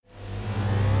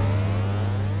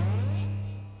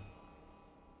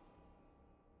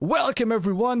Welcome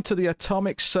everyone to the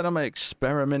Atomic Cinema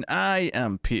Experiment. I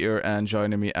am Peter, and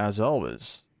joining me as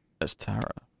always is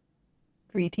Tara.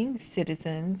 Greetings,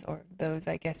 citizens, or those,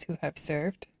 I guess, who have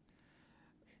served.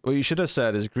 What you should have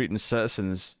said is, greetings,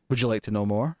 citizens. Would you like to know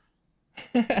more?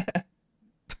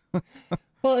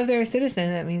 Well, if they're a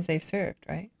citizen, that means they've served,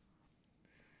 right?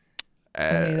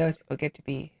 Only those people get to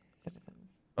be citizens.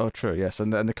 Oh, true, yes.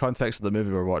 And in the context of the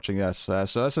movie we're watching, yes. So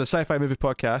it's a sci-fi movie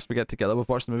podcast. We get together, we've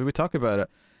watched the movie, we talk about it.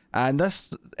 And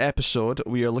this episode,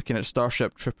 we are looking at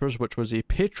Starship Troopers, which was a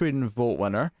Patreon vote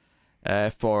winner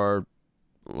for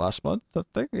last month, I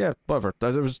think. Yeah, whatever.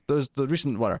 There was the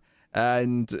recent winner.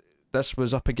 And this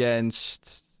was up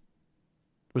against...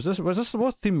 Was this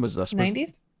what theme was this?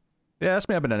 90s? Yeah, this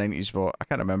may have been a 90s vote. I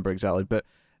can't remember exactly. But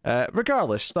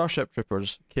regardless, Starship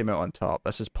Troopers came out on top.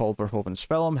 This is Paul Verhoeven's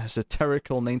film, a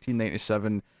satirical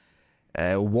 1997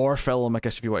 war film, I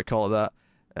guess if you want to call it that,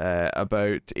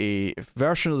 about a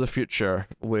version of the future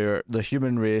where the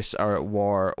human race are at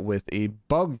war with a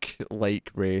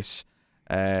bug-like race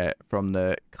from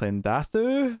the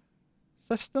Klendathu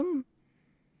system.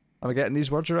 Am I getting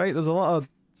these words right? There's a lot of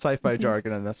sci-fi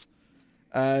jargon in this.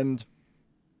 And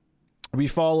we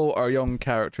follow our young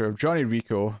character of Johnny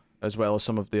Rico, as well as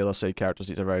some of the other side characters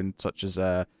he's around, such as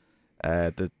the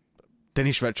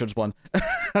Denise Richards one.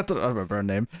 I don't remember her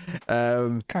name.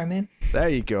 Carmen. There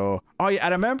you go. Oh yeah, I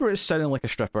remember it sounding like a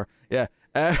stripper. Yeah.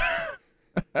 And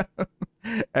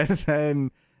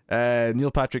then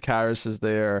Neil Patrick Harris is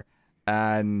there,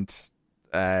 and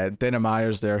Dana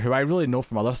Meyer's there, who I really know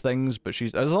from other things, but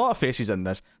there's a lot of faces in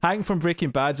this. Hank from Breaking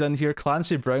Bad's in here,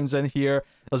 Clancy Brown's in here,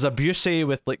 there's a Busey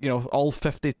with all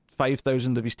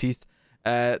 55,000 of his teeth.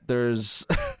 There's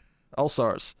all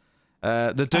sorts.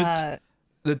 The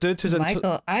dude who's in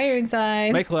Michael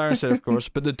Ironside. Michael Ironside, of course,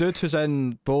 but the dude who's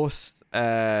in both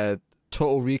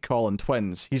Total Recall and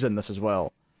Twins, he's in this as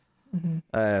well, in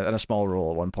a small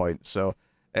role at one point. So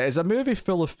it is a movie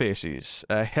full of faces.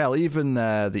 Hell, even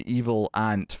the evil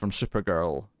aunt from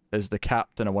Supergirl is the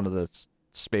captain of one of the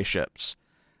spaceships.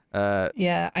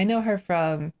 Yeah, I know her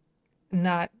from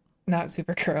not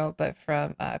Supergirl, but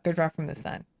from Third Rock from the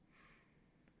Sun.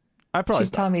 She's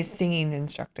Tommy's singing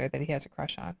instructor that he has a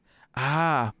crush on.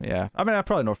 Ah, yeah. I mean, I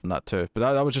probably know from that too.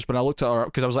 But that was just when I looked at her,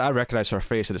 because I was like, I recognise her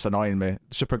face and it's annoying me.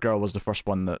 Supergirl was the first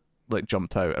one that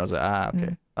jumped out, and I was like,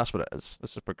 okay, that's what it is.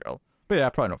 It's Supergirl. But yeah, I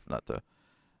probably know from that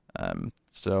too.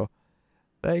 So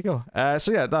there you go.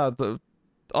 So yeah, the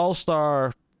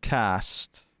all-star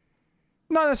cast,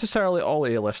 not necessarily all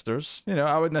A-listers.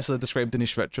 I wouldn't necessarily describe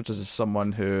Denise Richards as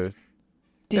someone who...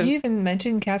 Did you even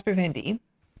mention Casper Van Dien?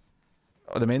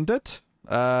 Oh, the main dude?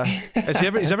 Has he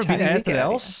ever been anything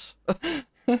else?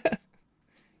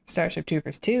 Starship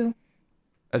Troopers 2.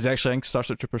 Is he actually in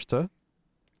Starship Troopers 2?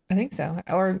 I think so,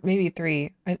 or maybe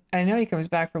 3. I know he comes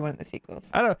back for one of the sequels.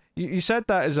 I don't know. You said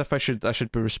that as if I should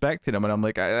be respecting him, and I'm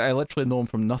like, I literally know him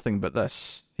from nothing but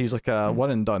this. He's like a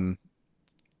one and done,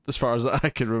 as far as I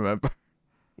can remember.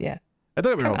 Yeah. I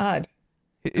don't get me wrong. Odd.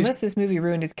 Unless this movie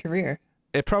ruined his career.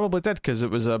 It probably did, because it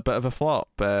was a bit of a flop,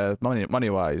 money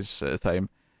wise at the time.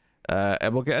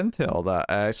 And we'll get into all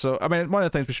that. So, I mean, one of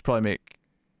the things we should probably make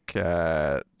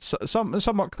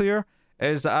somewhat clear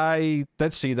is that I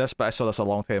did see this, but I saw this a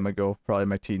long time ago, probably in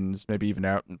my teens, maybe even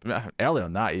early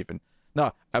on that even.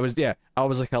 No, I was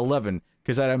like 11,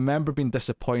 because I remember being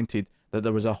disappointed that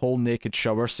there was a whole naked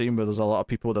shower scene where there's a lot of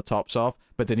people with their tops off,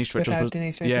 but Denise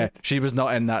Richards yeah, she was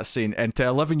not in that scene. And to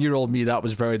 11-year-old me, that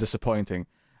was very disappointing.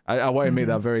 I want to make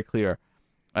that very clear.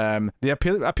 The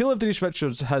appeal of Denise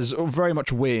Richards has very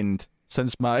much waned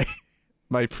since my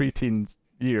preteen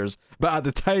years, but at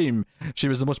the time she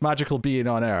was the most magical being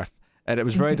on earth, and it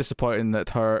was very disappointing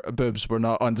that her boobs were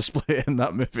not on display in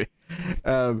that movie.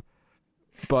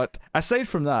 But aside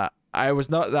from that, I was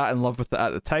not that in love with it at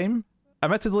the time.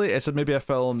 Admittedly, it's maybe a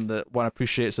film that one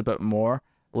appreciates a bit more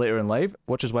later in life,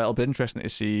 which is why it'll be interesting to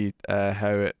see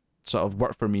how it sort of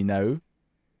worked for me now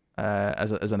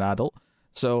as an adult.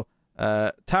 So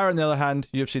Tara, on the other hand,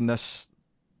 you've seen this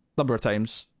a number of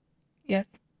times. Yes.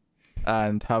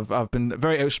 And have been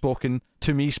very outspoken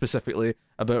to me specifically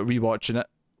about rewatching it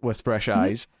with fresh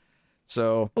eyes.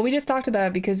 So, well, we just talked about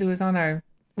it because it was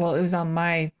on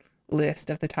my list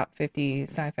of the top 50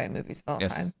 sci-fi movies of all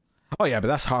time. Oh yeah, but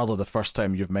that's hardly the first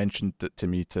time you've mentioned it to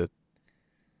me to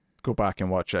go back and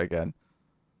watch it again.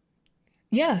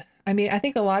 Yeah, I mean, I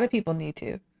think a lot of people need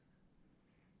to.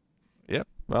 Yep.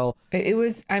 Well, it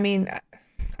was. I mean,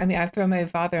 I've thrown my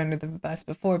father under the bus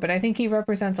before, but I think he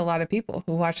represents a lot of people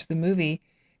who watched the movie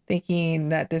thinking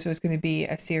that this was going to be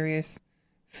a serious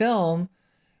film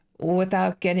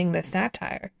without getting the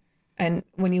satire. And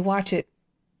when you watch it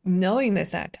knowing the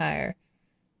satire,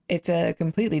 it's a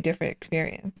completely different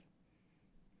experience.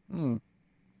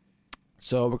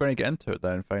 So we're going to get into it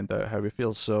then and find out how we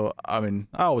feel. So, I mean,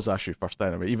 I always ask you first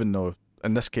anyway, even though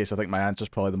in this case I think my answer's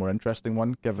probably the more interesting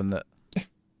one, given that...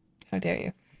 How dare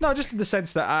you? No, just in the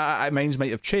sense that mine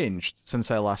might have changed since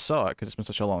I last saw it, because it's been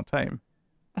such a long time.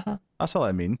 Uh-huh. That's all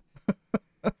I mean.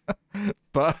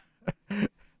 But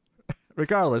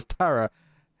regardless, Tara,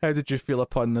 how did you feel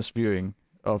upon this viewing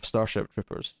of Starship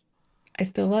Troopers? I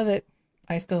still love it.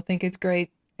 I still think it's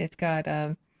great. It's got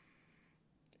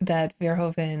that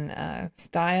Verhoeven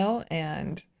style,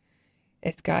 and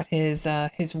it's got his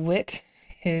wit,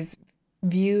 his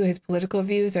political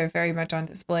views are very much on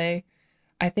display.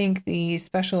 I think the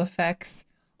special effects,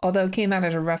 although it came out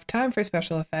at a rough time for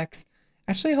special effects,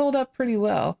 actually hold up pretty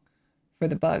well for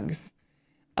the bugs.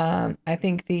 I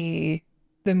think the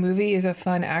movie is a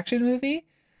fun action movie,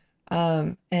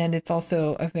 and it's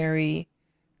also a very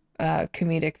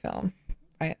comedic film.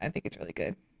 I think it's really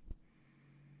good.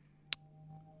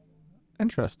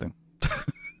 Interesting.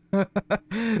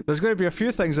 There's going to be a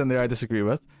few things in there I disagree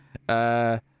with.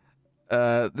 The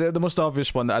most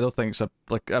obvious one that I don't think is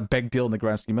a big deal in the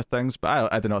grand scheme of things,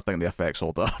 but I do not think the effects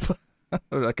hold up.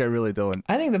 Like, I really don't.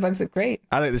 I think the bugs look great.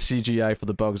 I think the CGI for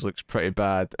the bugs looks pretty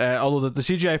bad. Although the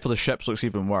CGI for the ships looks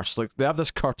even worse. Like, they have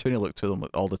this cartoony look to them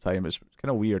all the time. It's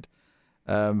kind of weird.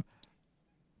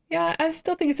 Yeah, I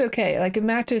still think it's okay. Like, it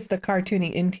matches the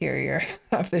cartoony interior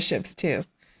of the ships too.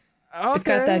 Okay. It's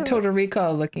got that Total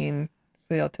Recall looking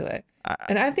feel to it.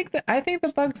 And I think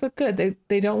the bugs look good.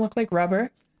 They don't look like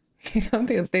rubber. You know,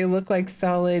 they look like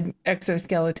solid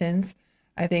exoskeletons.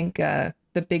 I think the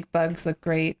big bugs look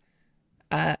great.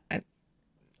 I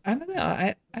don't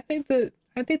know. I think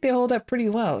they hold up pretty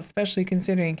well, especially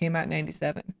considering it came out in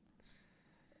 97.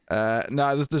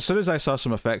 No, as soon as I saw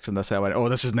some effects in this, I went, "Oh,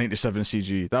 this is 97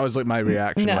 CG." That was like my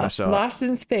reaction when I saw it. Lost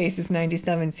in Space is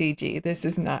 97 CG. This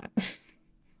is not.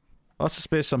 Lost in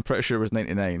Space, I'm pretty sure was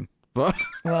 99, but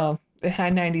well, it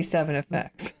had 97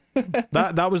 effects.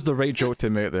 that was the right joke to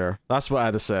make there. That's what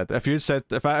I'd have said. If you'd said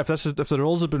if the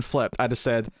roles had been flipped, I'd have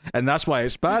said, and that's why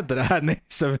it's bad that it had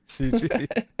 97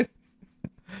 CG.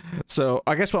 So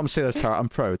I guess what I'm saying is, Tara, I'm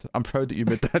proud. I'm proud that you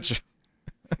made that joke.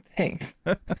 Thanks.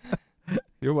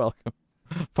 You're welcome.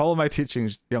 Follow my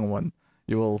teachings, young one.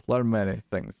 You will learn many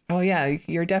things. Oh yeah,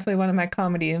 you're definitely one of my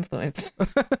comedy influences.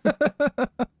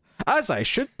 As I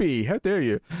should be. How dare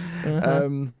you?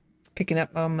 Picking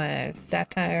up on my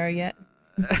satire yet?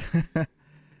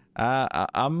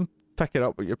 I'm picking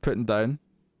up what you're putting down.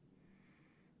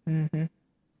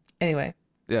 Anyway,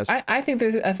 yes, I think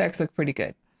the effects look pretty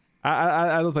good.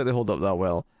 I don't think they hold up that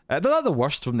well. They're not the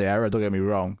worst from the era, don't get me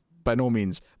wrong, by no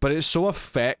means. But it's so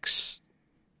effects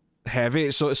heavy,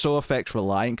 it's so effects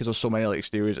reliant, because there's so many like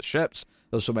exteriors of ships,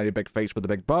 there's so many big fights with the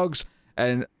big bugs,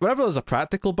 and whenever there's a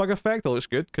practical bug effect, it looks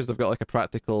good because they've got like a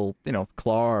practical,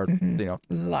 claw or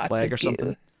Lots leg of or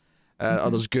something.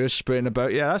 Or there's goose spraying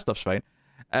about. Yeah, that stuff's fine.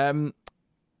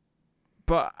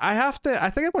 But I think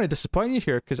I'm going to disappoint you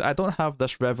here, because I don't have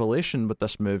this revelation with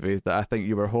this movie that I think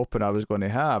you were hoping I was going to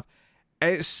have.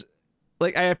 It's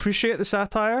like, I appreciate the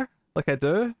satire, like I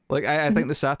do. Like I think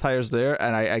the satire's there,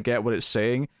 and I get what it's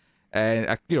saying.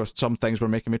 And some things were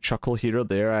making me chuckle here or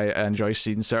there. I enjoy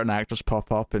seeing certain actors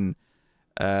pop up, and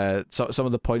some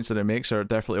of the points that it makes are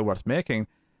definitely worth making.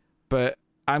 But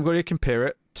I'm going to compare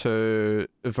it to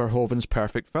Verhoeven's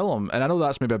perfect film, and I know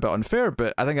that's maybe a bit unfair,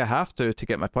 but I think I have to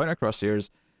get my point across here. Is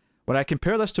when I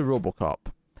compare this to RoboCop,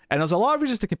 and there's a lot of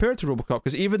reasons to compare it to RoboCop,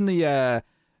 because even the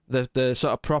sort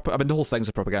of the whole thing's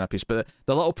a propaganda piece, but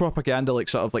the little propaganda like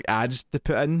ads to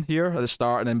put in here at the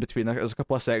start and in between, there's a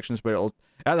couple of sections where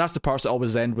that's the parts that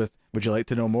always end with "Would you like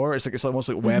to know more?" It's almost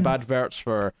like web adverts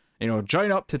for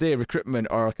join up today recruitment,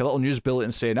 or like a little news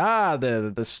bulletin saying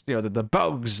the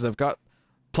bugs, they've got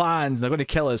plans and they're going to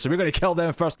kill us, so we're going to kill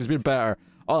them first because we're better,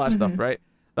 all that stuff, right?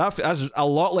 That's a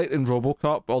lot like in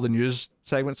RoboCop, all the news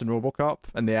segments in RoboCop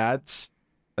and the ads.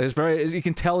 It's you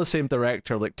can tell the same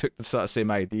director took the sort of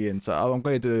same idea and said, "Oh, I'm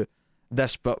going to do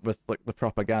this, but with like the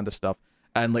propaganda stuff,"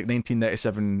 and like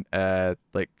 1997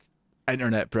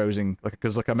 internet browsing,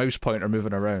 because like a mouse pointer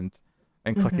moving around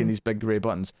and clicking these big grey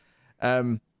buttons.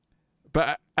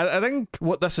 But I think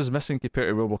what this is missing compared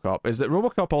to RoboCop is that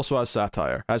RoboCop also has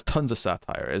tons of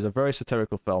satire. It's a very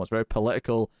satirical film. It's very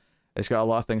political. It's got a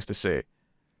lot of things to say.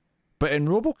 But in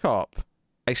RoboCop,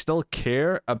 I still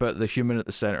care about the human at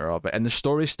the center of it, and the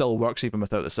story still works even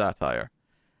without the satire.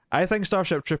 I think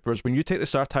Starship Troopers, when you take the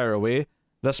satire away,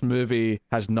 this movie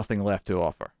has nothing left to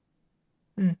offer.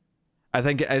 I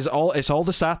think it's all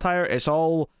the satire. It's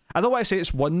all, I don't want to say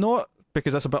it's one note,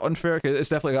 because that's a bit unfair, because it's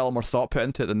definitely got a lot more thought put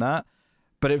into it than that.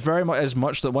 but it very much is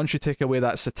much that once you take away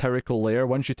that satirical layer,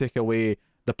 once you take away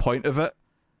the point of it,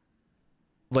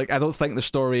 like, I don't think the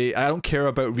story, I don't care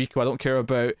about Rico, I don't care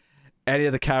about any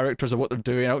of the characters or what they're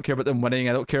doing, I don't care about them winning,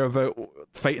 I don't care about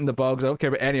fighting the bugs, I don't care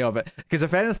about any of it, because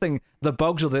if anything, the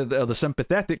bugs are the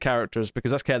sympathetic characters,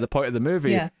 because that's kind of the point of the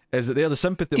movie, is that they're the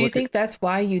sympathy. Do you think that's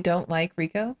why you don't like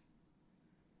Rico?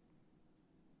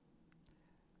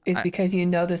 Is because you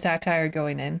know the satire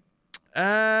going in?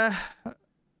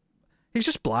 He's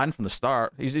just bland from the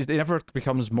start. He never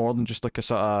becomes more than just like a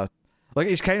sort of, like,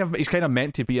 he's kind of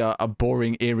meant to be a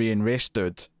boring Aryan race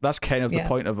dude. That's kind of the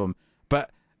point of him.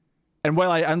 And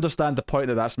while I understand the point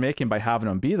that that's making by having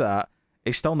him be that,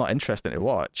 he's still not interesting to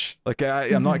watch. Like,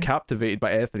 I'm not captivated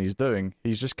by anything he's doing.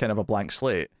 He's just kind of a blank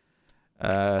slate.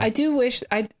 I do wish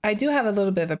I do have a little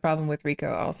bit of a problem with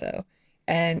Rico also,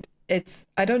 and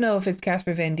I don't know if it's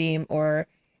Casper Van Dien or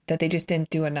that they just didn't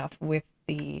do enough with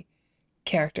the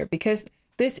character, because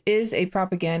this is a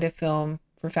propaganda film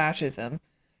for fascism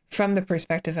from the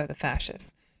perspective of the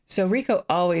fascists. So Rico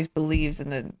always believes in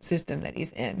the system that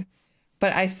he's in.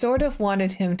 But I sort of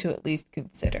wanted him to at least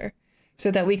consider,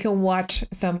 so that we can watch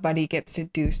somebody get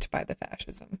seduced by the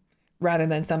fascism rather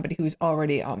than somebody who's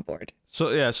already on board. So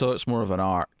it's more of an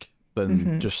arc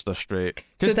than just a straight.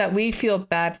 So that we feel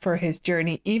bad for his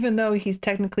journey, even though he's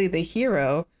technically the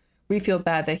hero, we feel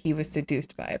bad that he was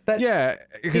seduced by it. But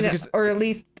or at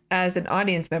least as an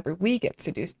audience member, we get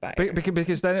seduced by it.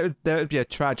 Because then that would be a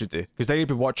tragedy. Because then you'd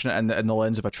be watching it in the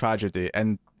lens of a tragedy,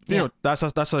 and you know, that's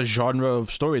a genre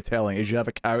of storytelling, is you have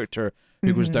a character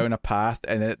who goes down a path,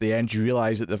 and at the end you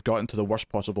realize that they've gotten to the worst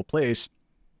possible place,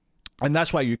 and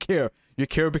that's why you care. You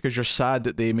care because you're sad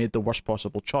that they made the worst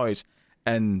possible choice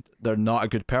and they're not a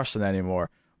good person anymore.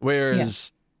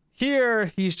 Whereas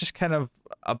here, he's just kind of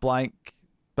a blank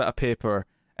bit of paper,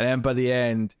 and then by the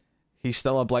end, he's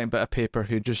still a blank bit of paper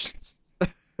who just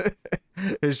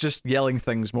is just yelling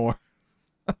things more.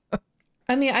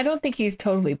 I mean, I don't think he's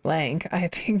totally blank. I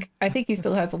think he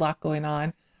still has a lot going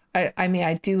on. I mean,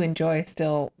 I do enjoy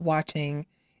still watching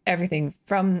everything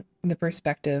from the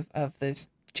perspective of this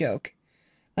joke.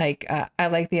 Like, I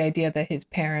like the idea that his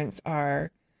parents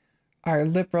are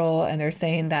liberal, and they're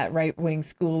saying that right-wing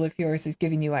school of yours is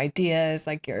giving you ideas.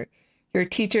 Like, your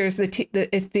teachers,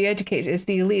 it's the education, it's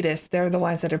the elitists. They're the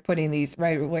ones that are putting these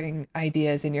right-wing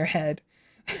ideas in your head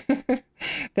that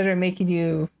are making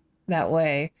you that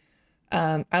way.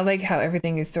 I like how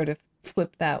everything is sort of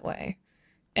flipped that way.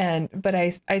 But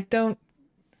I don't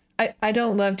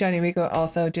love Johnny Rico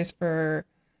also just for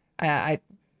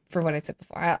what I said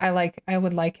before. I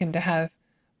would like him to have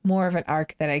more of an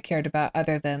arc that I cared about,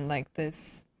 other than like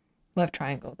this love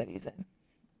triangle that he's in.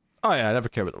 Oh yeah, I never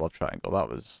cared about the love triangle. That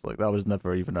was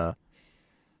never even a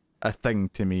thing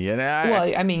to me. And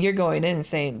I mean, you're going in and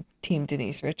saying Team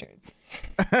Denise Richards.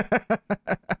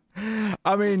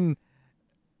 I mean,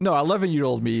 no,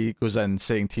 11-year-old me goes in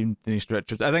saying Team Denise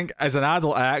Richards. I think as an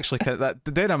adult, I actually that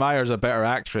Dana Meyer's a better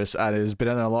actress and has been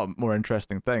in a lot more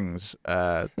interesting things,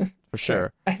 for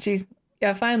sure. And she's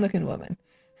a fine-looking woman.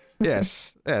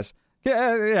 Yes.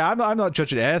 Yeah. I'm not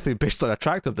judging anything based on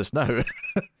attractiveness now,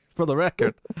 for the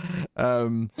record.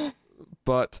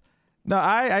 But no,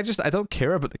 I don't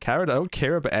care about the character. I don't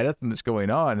care about anything that's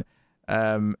going on.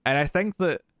 And I think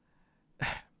that,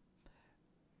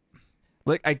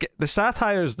 like, I get the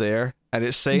satire's there, and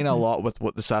it's saying a lot with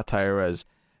what the satire is.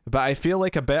 But I feel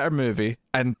like a better movie,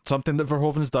 and something that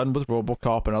Verhoeven's done with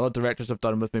RoboCop and other directors have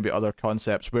done with maybe other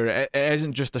concepts, where it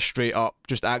isn't just a straight up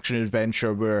just action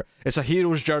adventure where it's a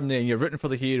hero's journey and you're rooting for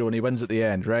the hero and he wins at the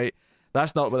end, right?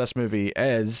 That's not what this movie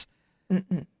is.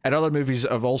 And other movies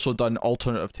have also done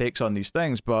alternative takes on these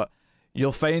things, but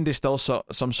you'll find they still some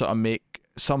sort of make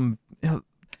some.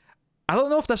 I don't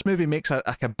know if this movie makes a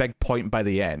big point by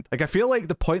the end. Like, I feel like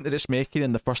the point that it's making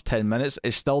in the first 10 minutes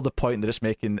is still the point that it's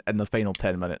making in the final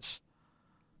 10 minutes.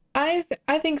 I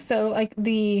think so. Like,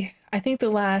 I think the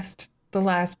last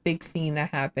big scene that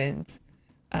happens,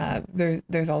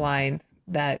 there's a line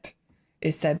that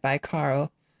is said by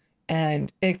Carl,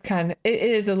 and it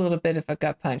is a little bit of a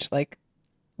gut punch. Like,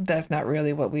 that's not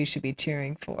really what we should be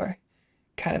cheering for,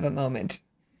 kind of a moment.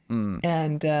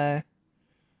 And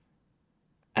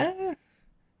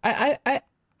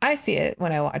I see it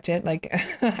when I watch it. Like,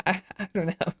 I don't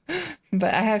know,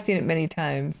 but I have seen it many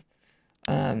times.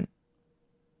 Yeah.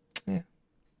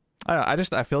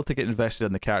 I fail to get invested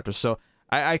in the characters, so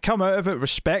I come out of it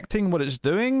respecting what it's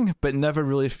doing, but never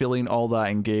really feeling all that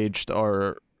engaged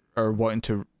or wanting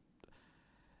to.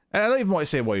 And I don't even want to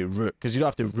say why you root, because you don't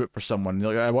have to root for someone.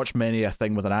 Like, I watch many a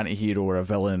thing with an anti-hero or a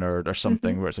villain or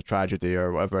something where it's a tragedy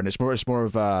or whatever, and it's more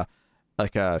of a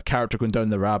like a character going down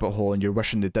the rabbit hole and you're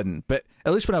wishing they didn't. But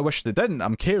at least when I wish they didn't,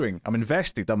 I'm caring, I'm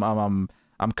invested, I'm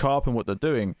caught up in what they're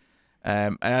doing.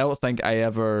 And I don't think I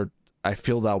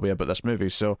feel that way about this movie.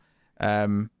 So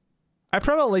I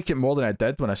probably like it more than I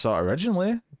did when I saw it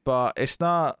originally, but it's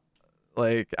not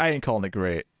like, I ain't calling it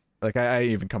great. Like, I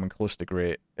ain't even coming close to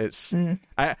great. It's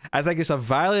I think it's a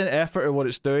valiant effort at what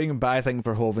it's doing, but I think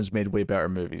Verhoeven's made way better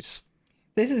movies.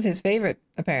 This is his favorite,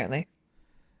 apparently.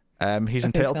 He's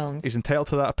entitled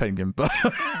to that opinion, but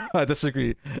I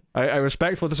disagree. I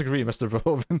respectfully disagree, Mr.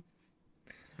 Verhoeven.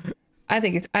 I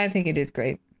think it is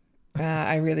great.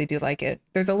 I really do like it.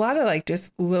 There's a lot of like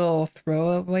just little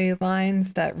throwaway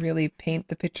lines that really paint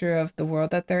the picture of the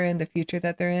world that they're in, the future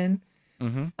that they're in.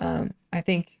 I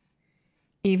think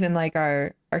even like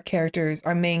our characters,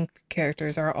 our main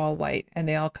characters are all white and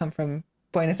they all come from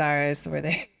Buenos Aires, where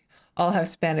they all have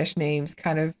Spanish names,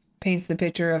 kind of paints the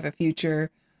picture of a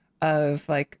future of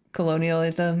like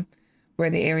colonialism where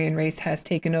the Aryan race has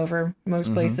taken over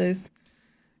most places.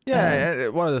 Yeah,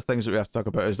 one of the things that we have to talk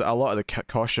about is that a lot of the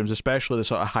costumes, especially the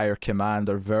sort of higher command,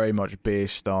 are very much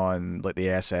based on like the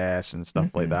SS and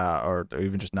stuff like that, or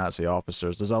even just Nazi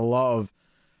officers. There's a lot of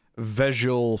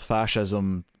visual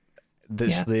fascism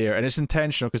that's there, and it's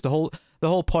intentional, because the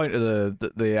whole point of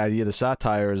the idea of the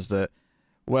satire is that,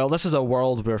 well, this is a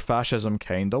world where fascism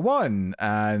kind of won,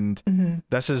 and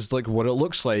this is like what it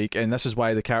looks like, and this is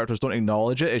why the characters don't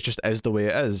acknowledge it. It just is the way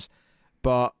it is.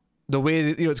 But the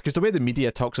way, because the way the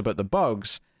media talks about the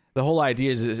bugs, the whole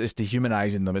idea is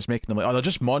dehumanizing them. It's making them like, oh, they're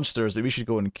just monsters that we should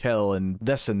go and kill, and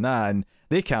this and that, and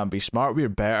they can't be smart. We're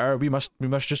better. We must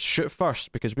just shoot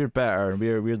first because we're better, and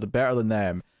we're the better than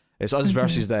them. It's us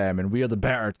versus them, and we're the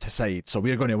better side, so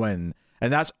we're going to win.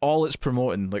 And that's all it's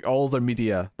promoting. Like, all their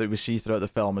media that we see throughout the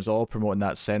film is all promoting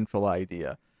that central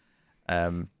idea.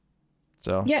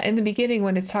 So yeah, in the beginning,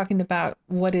 when it's talking about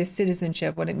what is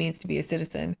citizenship, what it means to be a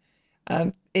citizen,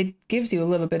 it gives you a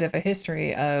little bit of a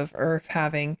history of Earth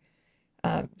having,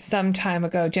 some time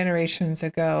ago, generations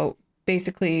ago,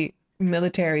 basically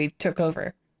military took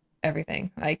over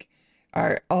everything. Like,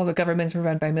 all the governments were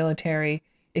run by military.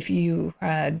 If you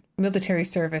had military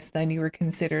service, then you were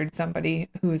considered somebody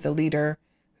who is a leader,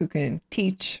 who can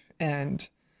teach, and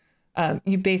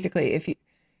you basically,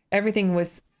 everything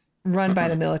was run by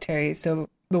the military, so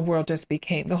the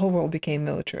whole world became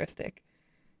militaristic.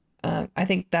 I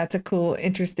think that's a cool,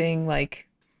 interesting, like,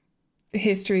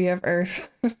 history of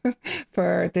Earth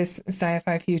for this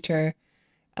sci-fi future.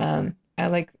 I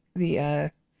like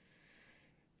the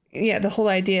whole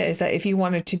idea is that if you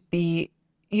wanted to be,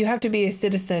 you have to be a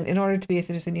citizen. In order to be a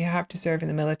citizen, you have to serve in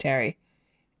the military.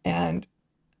 And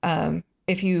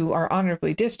if you are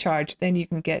honorably discharged, then you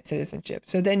can get citizenship.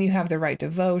 So then you have the right to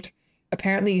vote.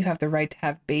 Apparently you have the right to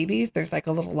have babies. There's like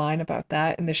a little line about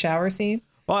that in the shower scene.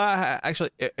 Well,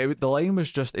 actually, the line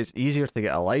was just, it's easier to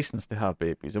get a license to have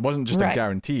babies. It wasn't just a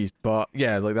guarantee, but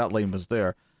yeah, like that line was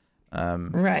there.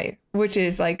 Right. Which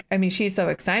is like, I mean, she's so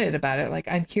excited about it. Like,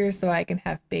 I'm here so I can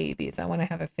have babies. I want to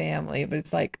have a family. But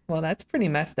it's like, well, that's pretty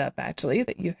messed up, actually,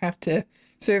 that you have to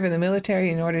serve in the military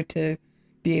in order to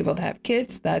be able to have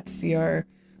kids. That's or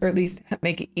at least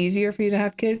make it easier for you to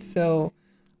have kids. So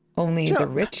only the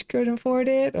rich could afford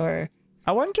it, or...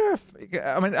 I wonder if,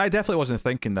 I mean, I definitely wasn't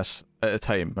thinking this at the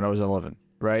time when I was 11,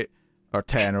 right? Or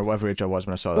 10, or whatever age I was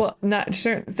when I saw this. Well,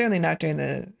 certainly not during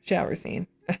the shower scene.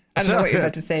 I don't know what you're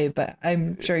about to say, but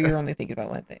I'm sure you're only thinking about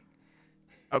one thing.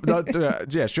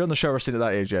 Yes, during the shower scene at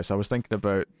that age, yes, I was thinking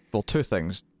about, well, two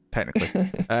things,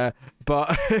 technically.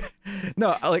 But,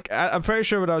 no, like, I'm pretty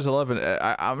sure when I was 11,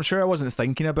 I'm sure I wasn't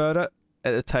thinking about it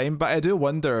at the time, but I do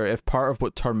wonder if part of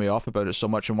what turned me off about it so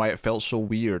much and why it felt so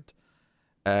weird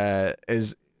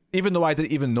is, even though I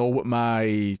didn't even know what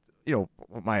my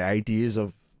ideas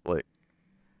of, like,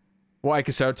 what I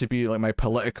considered to be like my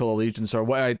political allegiance, or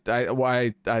what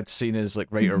I'd seen as like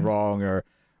right or wrong, or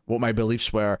what my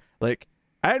beliefs were, like,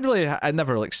 I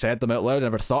never like said them out loud,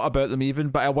 never thought about them even,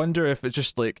 but I wonder if it's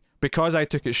just like, because I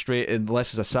took it straight and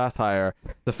less as a satire,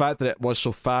 the fact that it was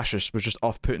so fascist was just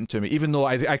off-putting to me, even though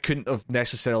I couldn't have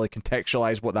necessarily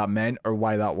contextualized what that meant or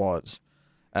why that was.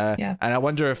 And I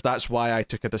wonder if that's why I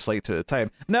took a dislike to it at the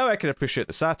time. Now I can appreciate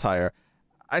the satire.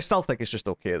 I still think it's just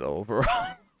okay though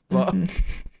overall. But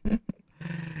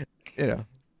you know,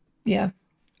 yeah.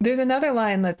 There's another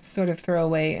line that's sort of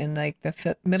throwaway in like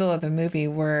the middle of the movie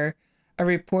where a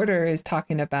reporter is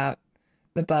talking about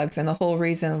the bugs, and the whole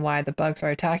reason why the bugs are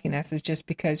attacking us is just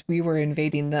because we were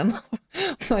invading them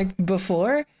like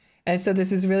before. And so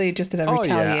this is really just a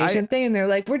retaliation thing, and they're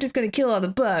like, we're just going to kill all the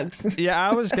bugs. Yeah,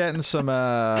 I was getting some,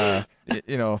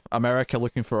 America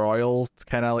looking for oil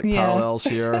kind of like parallels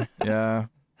here. Yeah.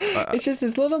 It's just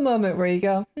this little moment where you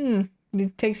go,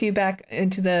 it takes you back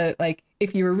into the, like,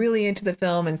 if you were really into the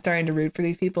film and starting to root for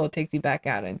these people, it takes you back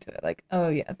out into it. Like, oh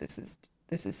yeah, this is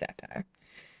satire.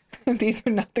 These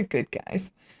are not the good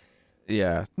guys.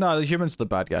 Yeah, no, the humans are the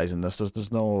bad guys in this.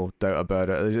 There's no doubt about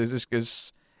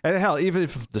it. And hell, even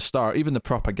if the start, even the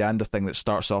propaganda thing that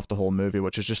starts off the whole movie,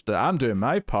 which is just that I'm doing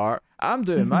my part, and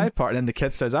then the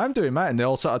kid says I'm doing mine, and they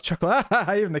all sort of chuckle.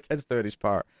 Even the kid's doing his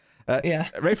part. Yeah.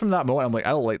 Right from that moment, I'm like,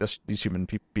 I don't like these human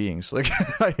beings. Like,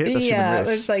 I hate this human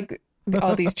race. It's like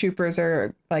all these troopers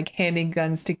are like handing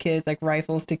guns to kids, like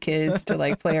rifles to kids to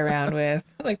like play around with.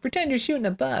 Like, pretend you're shooting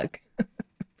a bug.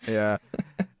 Yeah.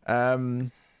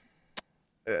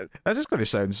 That's just going to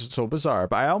sound so bizarre,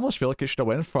 but I almost feel like it should have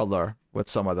went further with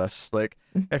some of this. Like,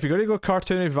 if you're going to go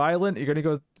cartoony violent, you're going to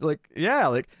go like, yeah,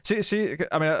 like see.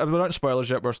 I mean, we're not in spoilers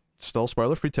yet. We're still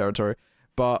spoiler-free territory,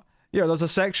 but yeah, there's a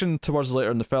section towards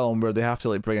later in the film where they have to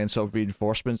like bring in sort of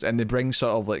reinforcements, and they bring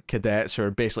sort of like cadets who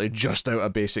are basically just out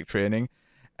of basic training,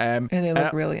 and they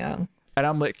look really young. And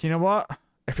I'm like, you know what?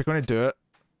 If you're going to do it,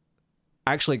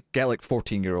 actually get like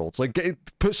 14-year-olds, like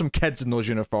put some kids in those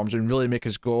uniforms and really make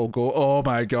us go, oh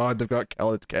my god, they've got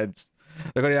killed kids.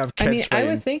 They're going to have kids. I mean, fighting. I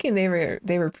was thinking they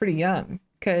were pretty young,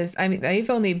 because I mean, they've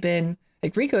only been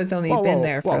like, Rico's only been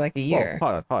there for like a year.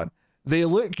 Hold on. They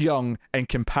look young in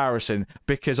comparison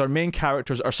because our main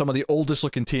characters are some of the oldest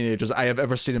looking teenagers I have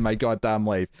ever seen in my goddamn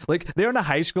life. Like, they're in a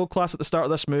high school class at the start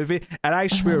of this movie, and I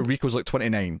swear Rico's like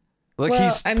 29. Like, well,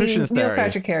 he's pushing 30. Neil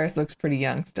Patrick Harris looks pretty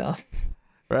young still.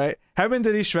 Right? How many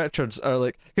Denise Richards are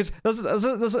like... Because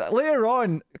there's later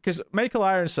on... Because Michael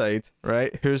Ironside,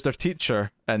 right, who's their teacher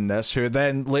in this, who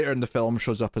then later in the film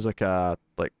shows up as like a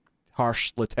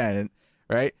harsh lieutenant,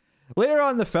 right? Later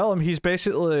on in the film, he's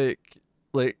basically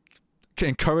like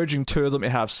encouraging two of them to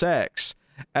have sex.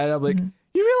 And I'm like,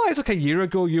 you realize like a year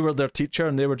ago you were their teacher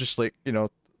and they were just like, you know,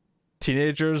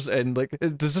 teenagers, and like,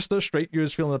 does this still strike you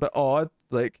as feeling a bit odd?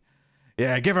 Like,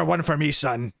 yeah, give her one for me,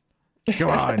 son. Go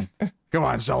on. Go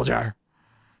on, soldier.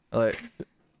 Like,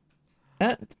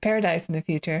 it's paradise in the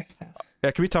future. So.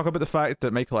 Yeah, can we talk about the fact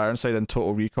that Michael Ironside in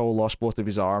Total Recall lost both of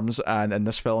his arms, and in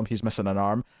this film he's missing an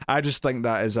arm? I just think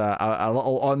that is a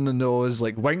little on the nose,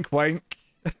 like wink wink,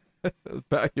 bit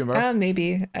of humor.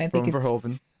 Maybe I think from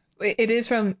Verhoeven. It is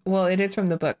from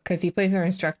the book, because he plays their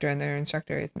instructor, and their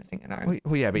instructor is missing an arm.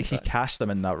 Well, yeah, but he cast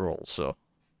them in that role, so.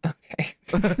 Okay.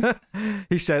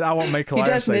 He said, "I want Michael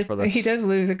Ironside for this." He does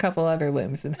lose a couple other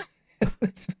limbs in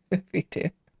this movie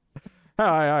too.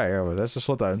 Aye, let's just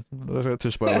slow down. Let's get too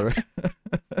spoilery.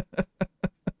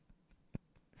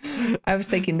 I was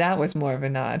thinking that was more of a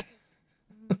nod.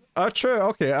 Oh, true.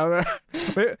 Okay. I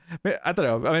don't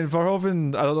know. I mean,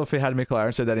 Verhoeven, I don't know if he had Michael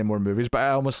Ironside any more movies, but I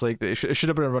almost like that it should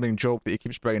have been a running joke that he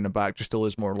keeps bringing him back just to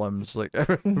lose more limbs. Like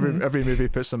every movie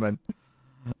puts him in.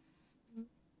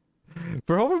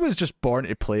 Verhoeven was just born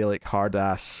to play like hard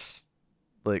ass,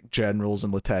 like generals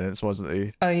and lieutenants, wasn't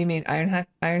he? Oh, you mean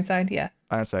Ironside? Yeah.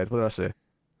 Ironside. What did I say?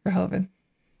 Verhoeven.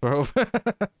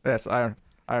 Yes,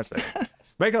 Ironside.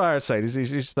 Michael Ironside.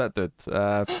 He's that dude.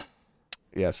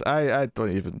 Yes, I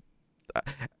don't even.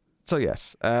 So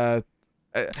yes. I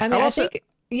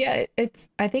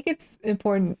think it's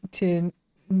important to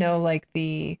know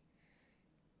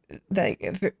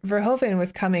Verhoeven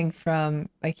was coming from,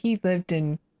 like, he lived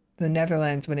in the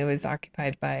Netherlands when it was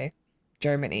occupied by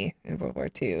Germany in World War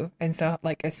II, and so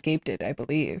like escaped it, I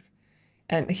believe.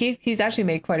 And he's actually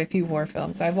made quite a few war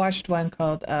films. I've watched one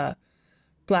called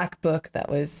Black Book that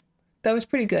was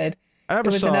pretty good. I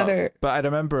never saw it, but I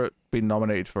remember it being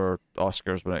nominated for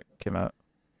Oscars when it came out.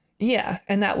 Yeah,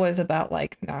 and that was about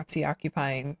like Nazi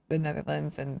occupying the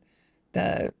Netherlands and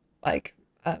the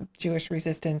Jewish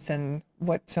resistance and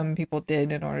what some people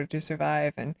did in order to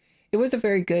survive. And it was a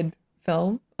very good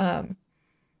film.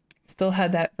 Still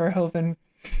had that Verhoeven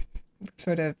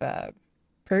sort of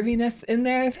perviness in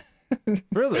there.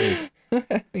 Really?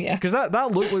 Yeah. Because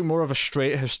that looked like more of a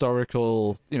straight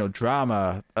historical,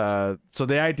 drama. So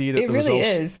the idea that it really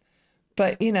is,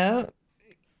 but you know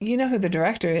who the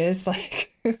director is, like.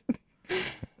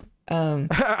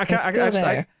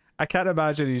 I can't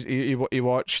imagine he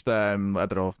watched I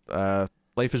don't know,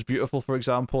 Life is Beautiful, for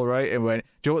example, right? And went,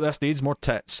 do you know what this needs? More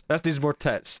tits. This needs more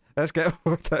tits. Let's get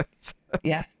more tits.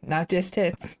 Yeah, not just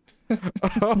tits.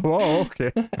 Oh, whoa,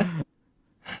 okay.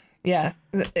 Yeah,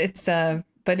 it's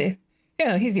but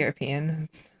he's European.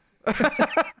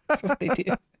 That's what they do.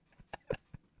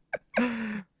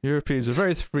 Europeans are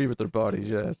very free with their bodies,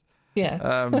 yes.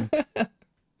 Yeah.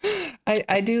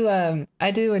 I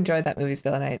do enjoy that movie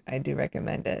still, and I do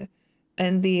recommend it.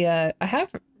 And I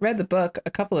have read the book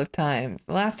a couple of times.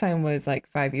 The last time was like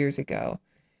 5 years ago,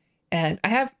 And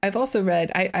I've also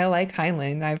read, I like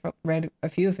Heinlein. I've read a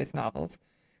few of his novels.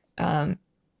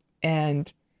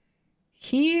 And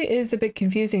he is a bit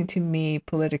confusing to me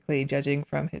politically, judging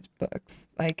from his books.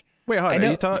 Like, Wait, hold I on.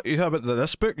 know, You talk about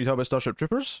this book? You talk about Starship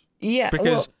Troopers? yeah,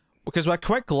 Because well, a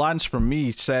quick glance from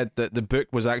me said that the book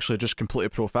was actually just completely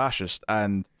pro-fascist,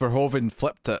 and Verhoeven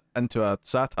flipped it into a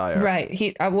satire. right.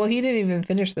 He didn't even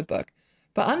finish the book.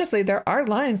 But honestly, there are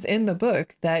lines in the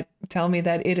book that tell me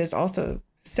that it is also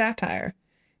satire.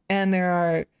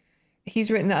 And he's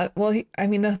written, I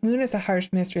mean, The Moon is a Harsh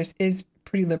Mistress is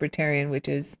pretty libertarian, which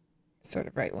is sort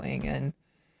of right wing.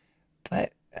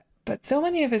 But so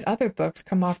many of his other books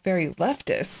come off very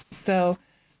leftist. So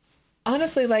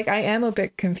honestly, like, I am a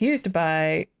bit confused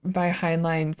by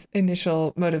Heinlein's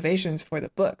initial motivations for the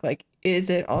book. Like, is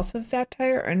it also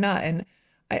satire or not? And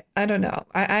I don't know.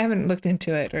 I haven't looked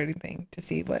into it or anything to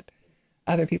see what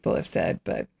other people have said,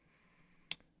 but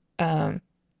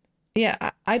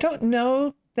yeah, I don't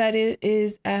know that it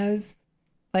is as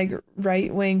like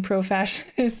right wing pro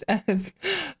fascist as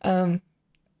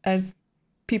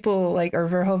people like or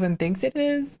Verhoeven thinks it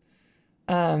is.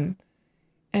 And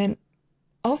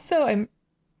also I'm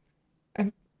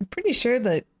pretty sure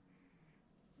that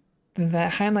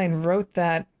Heinlein wrote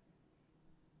that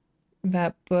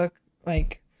book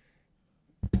like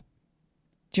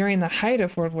during the height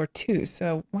of World War II.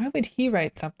 So why would he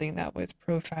write something that was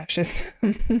pro-fascist?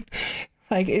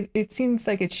 Like it seems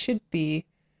like it should be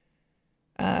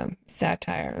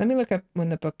satire. Let me look up when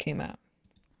the book came out.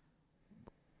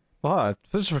 Well,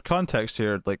 just for context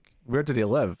here, like, where did he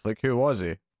live? Like, who was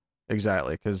he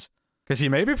exactly? Because he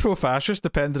may be pro-fascist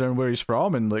depending on where he's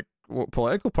from and like what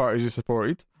political parties he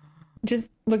supported. Just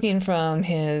looking from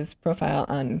his profile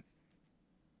on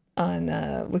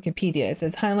Wikipedia, it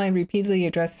says Heinlein repeatedly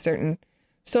addressed certain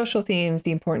social themes: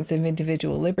 the importance of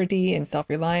individual liberty and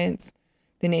self-reliance,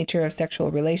 the nature of sexual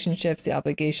relationships, the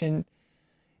obligation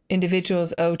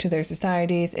individuals owe to their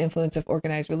societies, influence of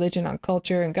organized religion on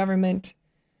culture and government,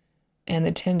 and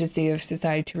the tendency of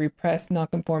society to repress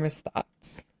nonconformist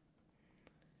thoughts.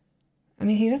 I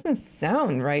mean, he doesn't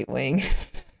sound right-wing.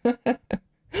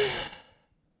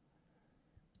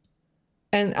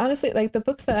 And honestly, like, the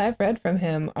books that I've read from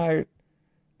him are,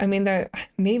 I mean,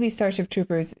 maybe Starship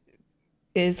Troopers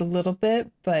is a little bit,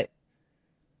 but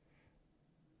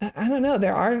I don't know.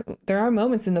 There are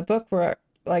moments in the book where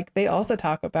like they also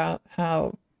talk about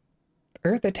how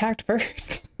Earth attacked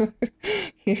first.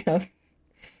 You know,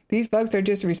 these bugs are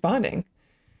just responding.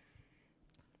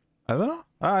 I don't know.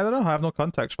 I don't know. I have no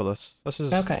context for this. This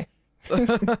is Okay.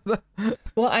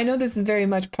 Well, I know this is very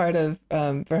much part of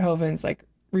Verhoeven's like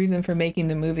reason for making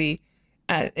the movie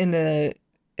in the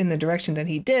direction that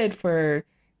he did from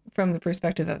the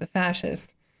perspective of the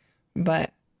fascists.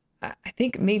 But I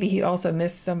think maybe he also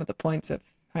missed some of the points of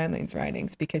Heinlein's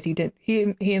writings because he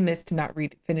missed not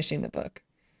finishing the book.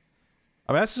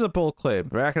 I mean, this is a bold claim,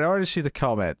 right? I can already see the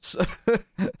comments.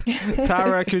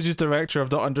 Tara accuses director of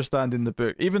not understanding the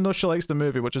book, even though she likes the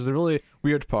movie, which is the really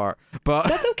weird part. But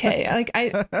that's okay. Like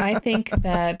I think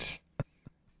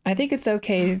it's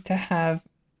okay to have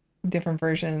different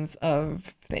versions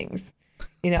of things.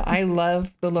 You know, I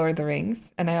love The Lord of the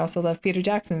Rings, and I also love Peter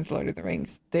Jackson's Lord of the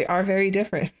Rings. They are very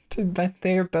different, but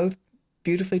they're both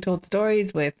beautifully told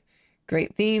stories with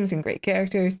great themes and great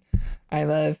characters. I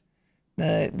love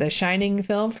the Shining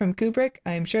film from Kubrick.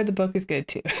 I'm sure the book is good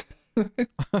too.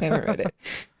 Never read it.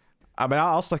 I mean,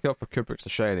 I'll stick up for Kubrick's The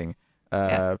Shining,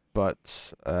 Yeah.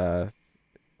 but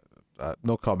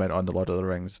no comment on The Lord of the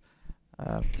Rings.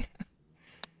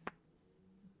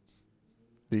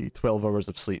 The 12 hours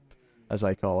of sleep, as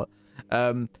I call it.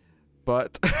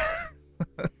 But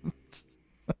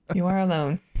You are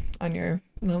alone on your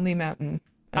lonely mountain.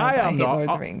 I am hate not. Lord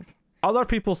of the Rings. Other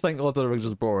people think Lord of the Rings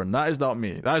is boring. That is not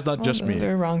me. That is not just me.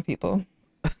 They're wrong people.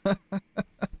 Those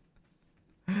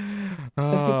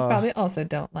people probably also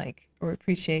don't like or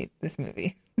appreciate this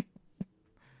movie.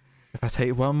 If I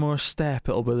take one more step,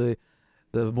 it'll be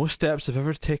the most steps I've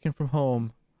ever taken from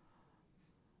home.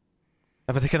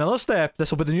 If I take another step, this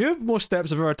will be the new most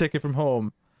steps I've ever taken from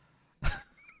home.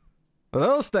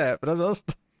 Another step.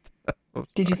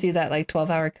 Did you see that like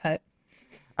 12-hour cut?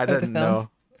 I of the didn't film? know.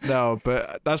 No,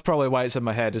 but that's probably why it's in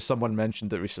my head, as someone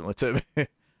mentioned it recently to me.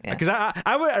 Yeah. Because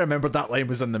I wouldn't remember that line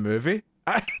was in the movie.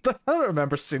 I don't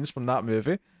remember scenes from that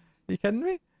movie. Are you kidding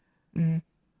me?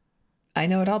 I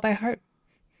know it all by heart.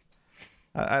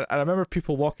 I remember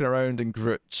people walking around in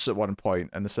Groots at one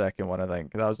point in the second one, I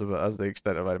think. That was the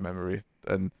extent of my memory.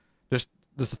 And just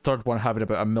the third one having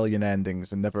about 1 million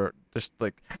endings and never, just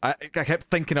like, I kept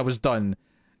thinking I was done.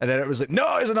 And then it was like,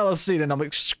 no, there's another scene. And I'm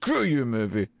like, screw you,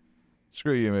 movie.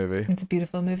 Screw you, movie. It's a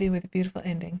beautiful movie with a beautiful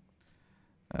ending.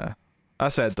 I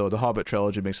said, though, the Hobbit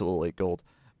trilogy makes it look like gold.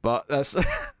 But that's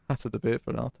that's a debate for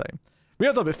another time. We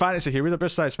are talking about fantasy here. We're the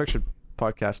science fiction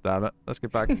podcast, damn it. Let's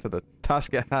get back to the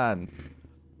task at hand,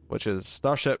 which is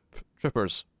Starship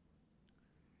Troopers.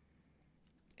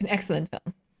 An excellent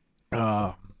film.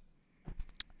 Well,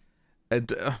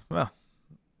 it's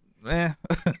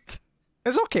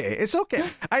okay. It's okay.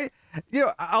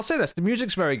 I'll say this: the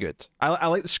music's very good. I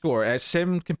like the score. It's the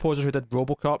same composer who did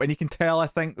RoboCop, and you can tell. I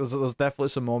think there's definitely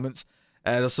some moments.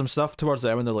 There's some stuff towards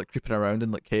there when they're like creeping around in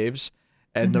like caves,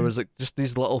 and there was like just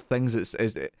these little things.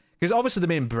 Because obviously the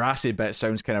main brassy bit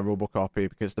sounds kind of RoboCop-y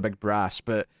because the big brass,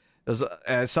 but there's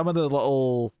some of the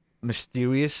little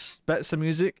mysterious bits of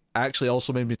music actually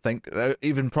also made me think,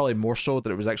 even probably more so, that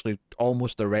it was actually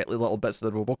almost directly little bits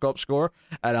of the RoboCop score,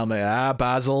 and I'm like,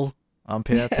 Basil, I'm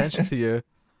paying attention to you.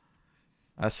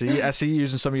 I see you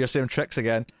using some of your same tricks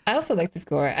again. I also like the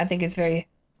score. I think it's very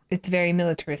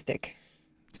militaristic.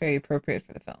 It's very appropriate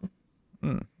for the film.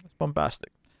 It's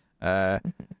bombastic.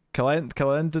 Cadenlatu,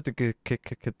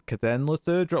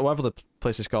 whatever the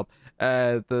place is called.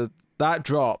 That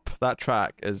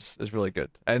track is really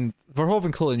good, and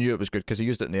Verhoeven clearly knew it was good because he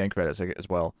used it in the end credits as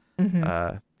well.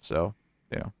 So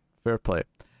fair play.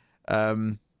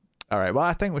 All right, well,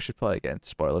 I think we should play again to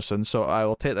spoilers soon, so I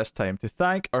will take this time to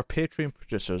thank our Patreon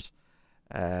producers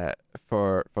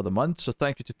for the month. So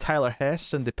thank you to Tyler Hess,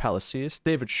 Cindy Palacios,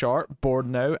 David Sharp, Board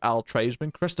Now, Al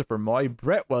Tribesman, Christopher Moy,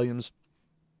 Brett Williams,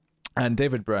 and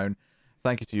David Brown.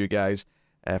 Thank you to you guys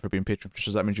for being Patreon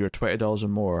producers. That means you're $20 or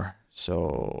more.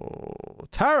 So,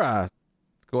 Tara,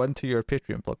 go into your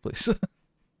Patreon plug, please.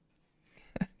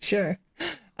 Sure.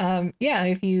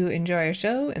 If you enjoy our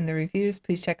show and the reviews,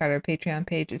 please check out our Patreon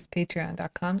page. It's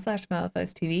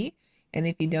patreon.com/MildFuzzTV. And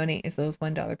if you donate as low as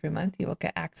 $1 per month, you will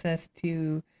get access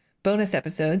to bonus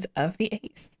episodes of The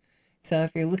Ace. So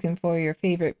if you're looking for your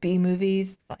favorite B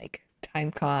movies like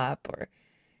Time Cop or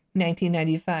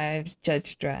 1995's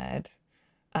Judge Dredd,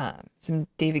 some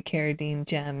David Carradine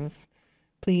gems,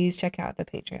 please check out the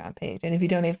Patreon page. And if you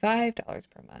donate $5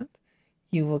 per month,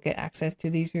 you will get access to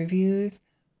these reviews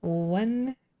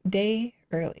 1 day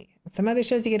early. Some other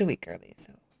shows you get a week early.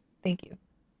 So thank you.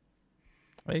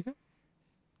 There you go.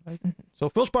 So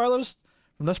full spoilers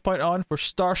from this point on for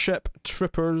Starship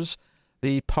Troopers,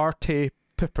 the Party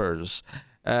Poopers.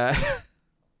 Oh,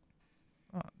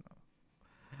 no.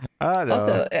 I know.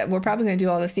 Also, we're probably going to do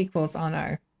all the sequels on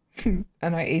our on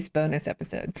our Ace bonus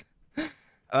episodes.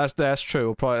 That's true.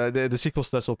 We'll probably the sequels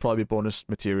to this will probably be bonus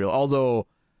material. Although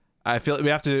I feel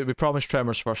like we promised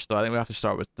Tremors first, though. I think we have to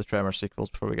start with the Tremors sequels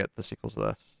before we get the sequels to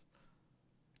this.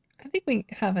 I think we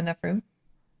have enough room.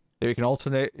 Yeah, we can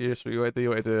alternate. You want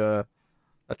to do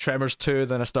a Tremors 2,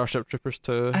 then a Starship Troopers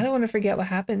 2. I don't want to forget what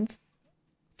happens.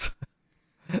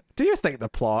 Do you think the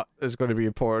plot is going to be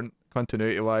important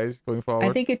continuity-wise going forward?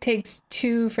 I think it takes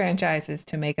 2 franchises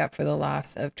to make up for the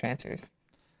loss of Trancers.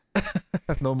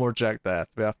 No more Jack Death.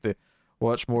 We have to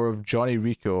watch more of Johnny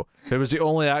Rico, who was the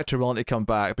only actor willing to come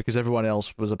back because everyone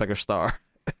else was a bigger star.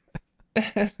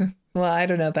 Well, I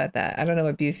don't know about that. I don't know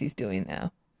what Busey's doing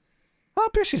now. Oh,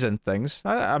 Busey's in things.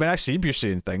 I mean, I see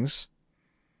Busey in things.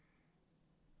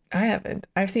 I haven't.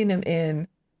 I've seen him in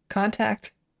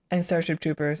Contact and Starship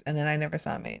Troopers, and then I never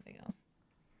saw him in anything else.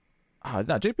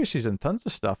 No, Jay Busey's in tons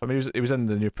of stuff. I mean, he was in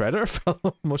the new Predator film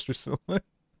most recently.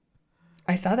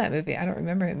 I saw that movie. I don't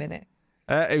remember him in it.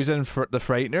 He was in The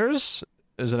Frighteners.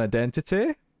 He was in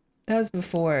Identity. That was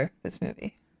before this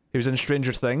movie. He was in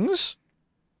Stranger Things.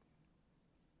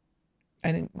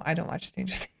 I don't watch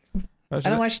Stranger Things. I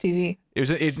don't watch TV. He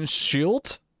was in Agent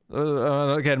Shield.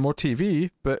 Again, more TV,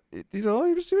 but he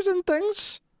was in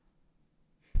things.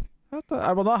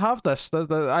 I will not have this.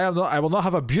 I will not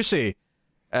have a Busey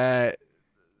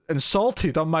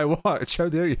insulted on my watch. How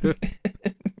dare you?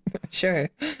 Sure.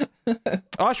 Oh,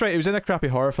 that's right. He was in a crappy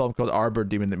horror film called Arbor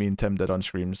Demon that me and Tim did on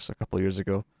Screams a couple of years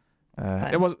ago.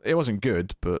 It wasn't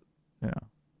good, but yeah,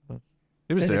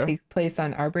 it was Does there. it take place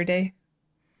on Arbor Day?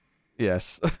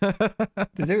 Yes.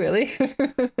 Does it really?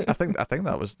 I think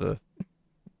that was the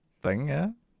thing. Yeah.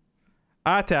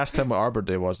 I had to ask Tim what Arbor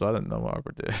Day was. I didn't know what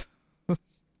Arbor Day is.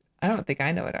 I don't think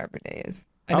I know what Arbor Day is.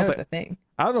 I know it's a thing.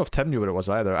 I don't know if Tim knew what it was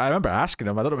either. I remember asking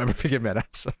him. I don't remember if he gave me an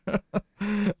answer.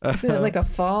 Isn't it like a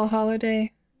fall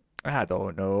holiday? I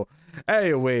don't know.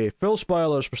 Anyway, full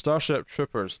spoilers for Starship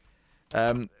Troopers.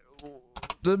 The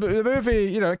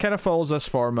movie, it kind of follows this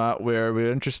format where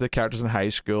we're interested in the characters in high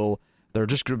school. They're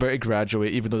just about to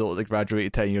graduate, even though they look like they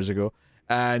graduated 10 years ago.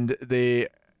 And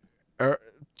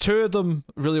two of them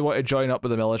really want to join up with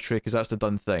the military because that's the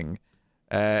done thing.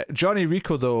 Johnny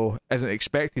Rico, though, isn't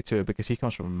expected to because he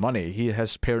comes from money.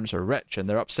 His parents are rich, and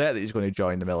they're upset that he's going to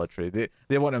join the military.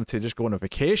 They want him to just go on a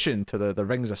vacation to the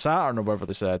rings of Saturn or whatever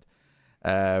they said.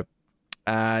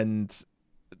 And,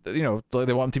 you know,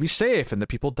 they want him to be safe and that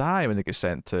people die when they get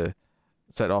sent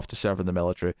off to serve in the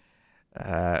military.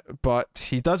 But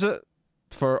he does it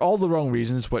for all the wrong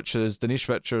reasons, which is Denise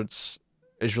Richards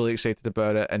is really excited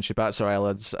about it, and she bats her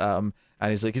eyelids at him, and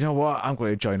he's like, you know what, I'm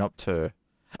going to join up too.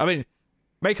 I mean,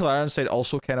 Michael Ironside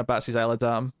also kind of bats his eyelids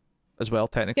at him as well,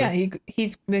 technically. Yeah,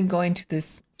 he's been going to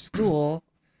this school,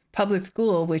 public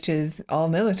school, which is all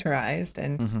militarized,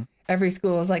 and every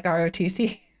school is like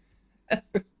ROTC.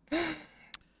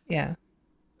 Yeah.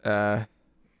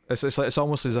 It's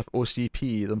almost as if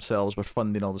OCP themselves were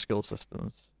funding all the school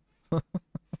systems.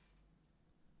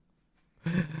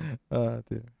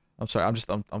 Dear. I'm sorry.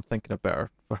 I'm thinking of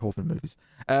better Verhoeven movies.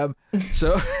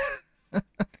 So. Do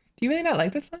you really not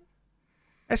like this one?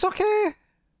 It's okay.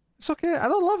 It's okay. I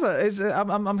don't love it.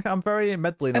 I'm very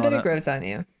middling on it. I bet it grows on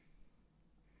you.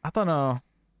 I don't know.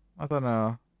 I don't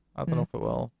know if it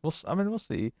will. We'll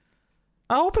see.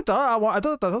 I hope it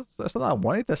does. It's not that I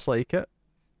want to dislike it.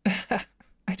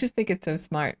 I just think it's so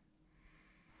smart.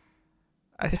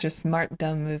 Such a smart,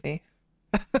 dumb movie.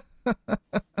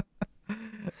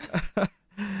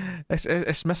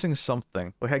 It's missing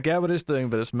something. Like, I get what it's doing,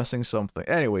 but it's missing something.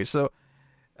 Anyway, so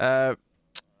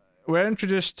we're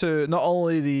introduced to not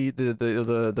only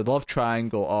the love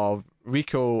triangle of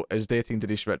Rico is dating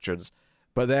Denise Richards,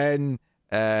 but then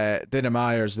Dana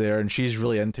Meyer's there, and she's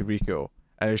really into Rico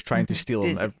and is trying to steal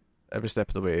him every step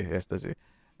of the way. Yes, Dizzy.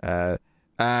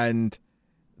 And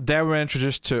then we're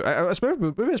introduced to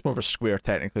maybe it's more of a square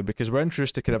technically, because we're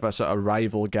introduced to kind of a sort of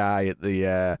rival guy at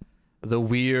the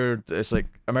weird, it's like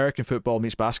American football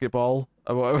meets basketball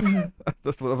or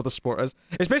whatever the sport is.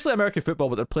 It's basically American football,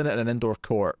 but they're playing it in an indoor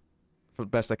court, from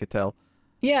the best I could tell.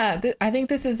 Yeah, I think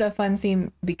this is a fun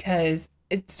scene because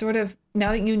it's sort of,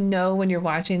 now that you know when you're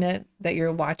watching it that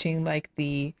you're watching like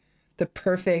the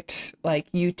perfect like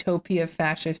utopia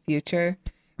fascist future,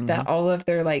 that all of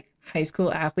their like high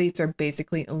school athletes are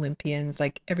basically Olympians.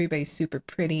 Like, everybody's super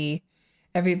pretty,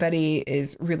 everybody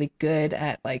is really good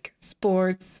at like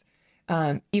sports.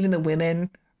 Even the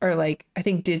women are like, I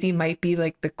think Dizzy might be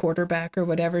like the quarterback or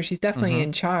whatever. She's definitely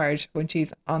in charge when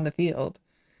she's on the field.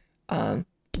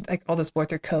 Like, all the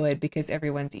sports are co-ed because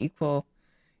everyone's equal.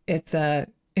 It's I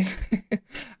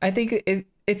think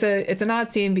it's an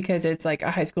odd scene because it's like a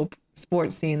high school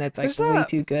sports scene that's like way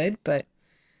too good, but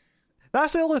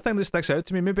that's the only thing that sticks out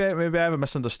to me. Maybe I have a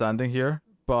misunderstanding here,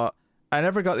 but I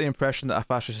never got the impression that a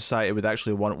fascist society would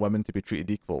actually want women to be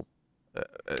treated equal.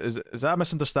 Is that a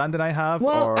misunderstanding I have?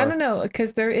 Well, or? I don't know,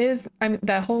 because there is, I mean,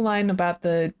 that whole line about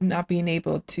the not being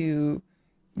able to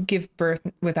give birth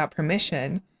without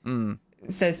permission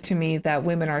says to me that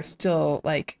women are still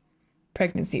like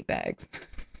pregnancy bags.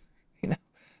 You know,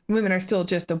 women are still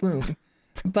just a womb.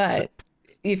 But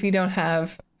if you don't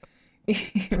have,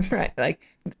 right, like,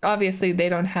 obviously they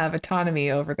don't have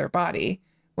autonomy over their body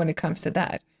when it comes to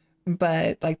that.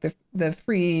 But like the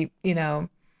free, you know,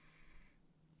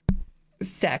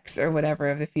 sex or whatever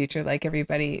of the future, like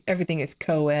everything is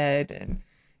co-ed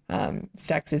and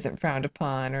sex isn't frowned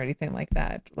upon or anything like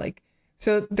that. Like,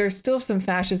 so there's still some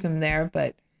fascism there,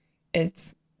 but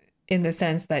it's in the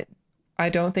sense that I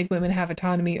don't think women have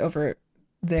autonomy over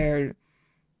their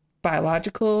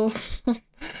biological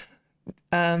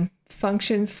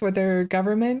functions for their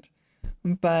government,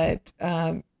 but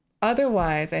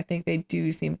otherwise I think they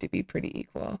do seem to be pretty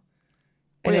equal.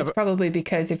 And it's probably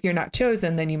because if you're not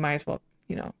chosen, then you might as well,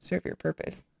 you know, serve your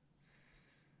purpose.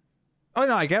 Oh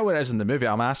no, I get what it is in the movie.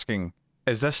 I'm asking,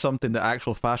 is this something that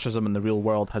actual fascism in the real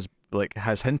world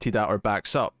has hinted at or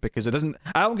backs up? Because it doesn't.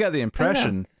 I don't get the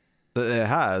impression that it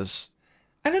has.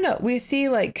 I don't know. We see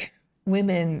like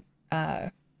women.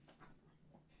 I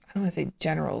don't want to say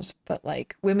generals, but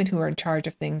like women who are in charge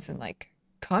of things in like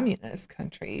communist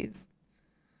countries.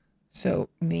 So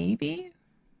maybe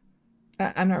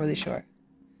I'm not really sure.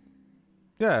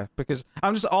 Yeah, because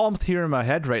all I'm hearing in my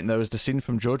head right now is the scene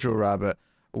from Jojo Rabbit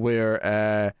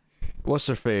where what's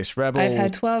her face? Rebel. I've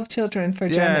had 12 children for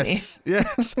Germany.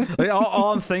 Yes. Like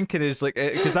all I'm thinking is like,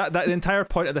 because that the entire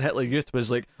point of the Hitler Youth was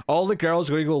like, all the girls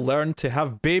are going to go learn to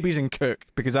have babies and cook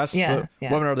because that's what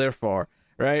women are there for,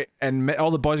 right? And all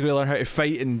the boys are going to learn how to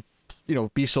fight and, you know,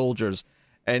 be soldiers,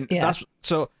 and that's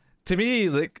so to me,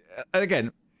 like,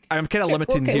 again, I'm kind of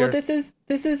limiting here. Well,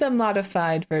 this is a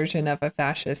modified version of a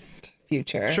fascist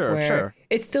future. Sure.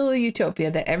 It's still a utopia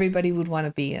that everybody would want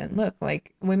to be in. Look,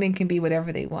 like, women can be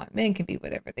whatever they want. Men can be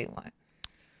whatever they want.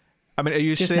 I mean, are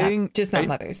you saying not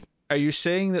mothers? are you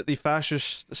saying that the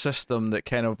fascist system that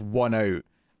kind of won out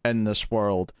in this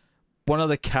world, one of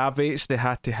the caveats they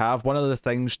had to have, one of the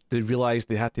things they realized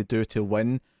they had to do to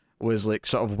win was like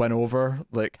sort of win over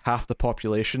like half the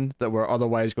population that were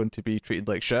otherwise going to be treated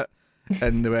like shit,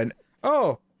 and they went,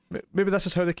 oh, maybe this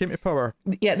is how they came to power.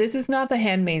 Yeah, this is not the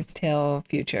Handmaid's Tale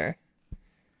future.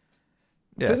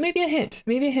 Yes. But maybe a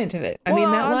hint of it. I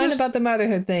mean, that line about the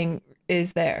motherhood thing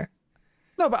is there.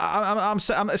 No, but I'm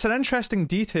it's an interesting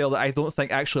detail that I don't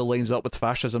think actually lines up with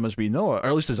fascism as we know it, or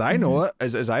at least as I know it,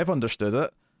 as I've understood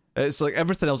it. It's like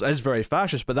everything else is very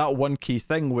fascist, but that one key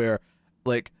thing where,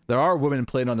 like, there are women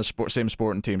playing on the same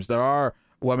sporting teams, there are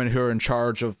women who are in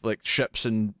charge of like ships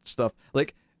and stuff.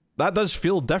 Like, that does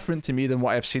feel different to me than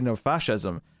what I've seen of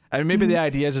fascism. And maybe the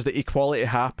idea is that equality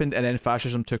happened and then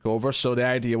fascism took over. So the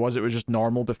idea was it was just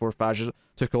normal before fascism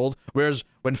took hold. Whereas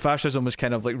when fascism was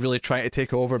kind of like really trying to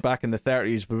take over back in the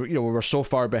 30s, we were so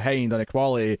far behind on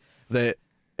equality that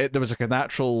there was like a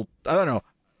natural, I don't know.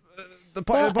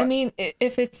 I mean,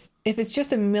 if it's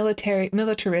just a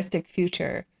militaristic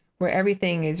future where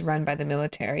everything is run by the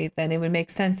military, then it would make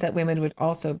sense that women would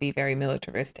also be very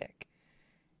militaristic.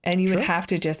 And you would have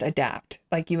to just adapt.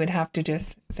 Like, you would have to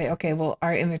just say, okay, well,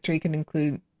 our infantry can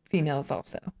include females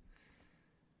also.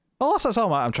 Well, that's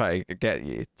all I'm trying to get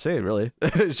you to say, really.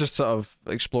 It's just sort of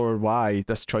explore why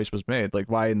this choice was made. Like,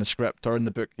 why in the script or in the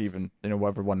book even,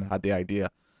 whoever one had the idea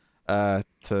to,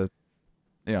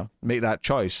 make that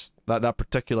choice. That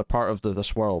particular part of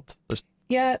this world.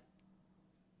 Yeah.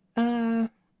 I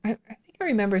think I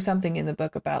remember something in the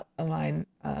book about a line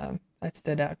that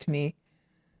stood out to me.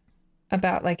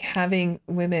 About like having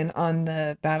women on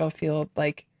the battlefield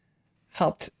like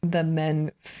helped the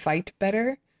men fight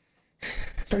better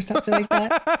or something like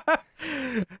that.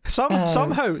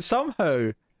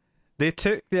 Somehow they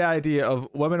took the idea of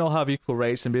women will have equal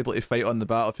rights and be able to fight on the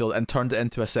battlefield and turned it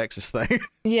into a sexist thing.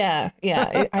 Yeah.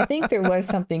 I think there was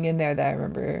something in there that I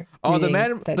remember. Oh, the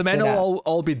men will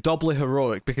all be doubly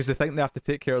heroic because they think they have to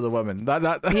take care of the women.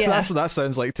 That's what that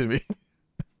sounds like to me.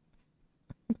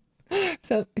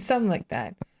 So something like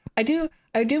that. I do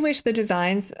wish the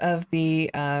designs of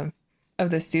the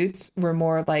suits were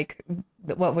more like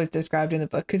what was described in the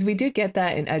book, because we do get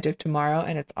that in Edge of Tomorrow,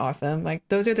 and it's awesome. Like,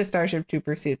 those are the Starship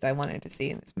Trooper suits I wanted to see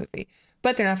in this movie,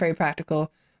 but they're not very practical.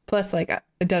 Plus, like,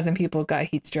 a dozen people got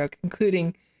heat stroke,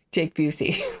 including Jake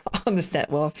Busey on the set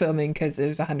while filming because it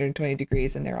was 120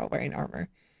 degrees and they're all wearing armor.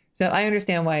 So I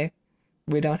understand why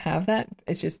we don't have that.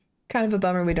 It's just kind of a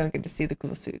bummer we don't get to see the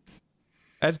cool suits.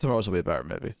 Edge of Tomorrow's will be a better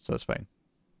movie, so it's fine.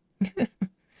 You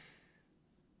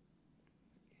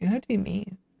don't have to be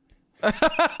mean.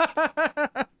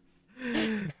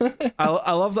 I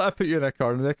love that I put you in a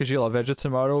corner there because you love Edge of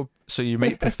Tomorrow, so you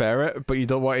might prefer it, but you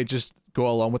don't want to just go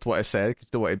along with what I said because you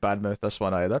don't want to badmouth this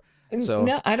one either. So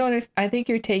no, I don't. I think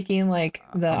you're taking like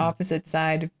the opposite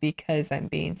side because I'm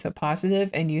being so positive,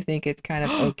 and you think it's kind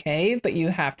of okay, but you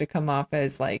have to come off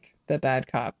as like the bad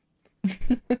cop.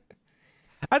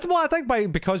 I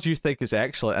think because you think it's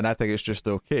excellent and I think it's just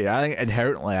okay. I think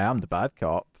inherently I am the bad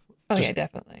cop. Oh yeah,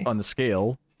 definitely. On the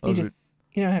scale, you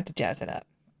don't have to jazz it up.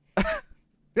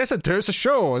 Yes, I do. It's a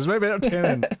show. It's maybe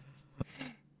entertaining.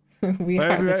 We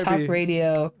are the top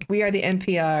radio. We are the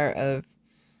NPR of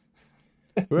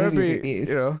movie reviews.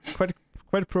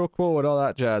 Quid pro quo and all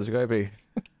that jazz. You gotta be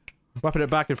whipping it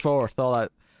back and forth, all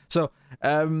that. So,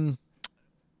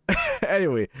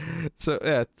 anyway, so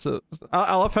yeah, so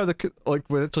I love how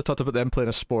we actually talked about them playing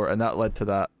a sport, and that led to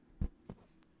that.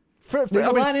 There's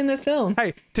a lot in this film.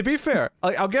 Hey, to be fair,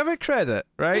 I'll give it credit,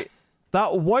 right?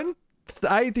 That one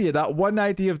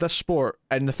idea of this sport,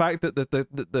 and the fact that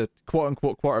the quote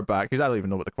unquote quarterback, because I don't even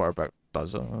know what the quarterback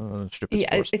does. Stupid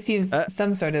sports. It seems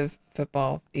some sort of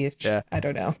football-ish. Yeah. I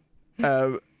don't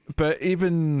know. But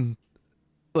even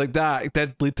like that, it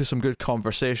did lead to some good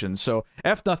conversation. So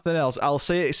if nothing else, I'll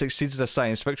say it succeeds as a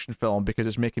science fiction film because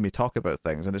it's making me talk about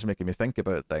things and it's making me think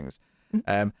about things.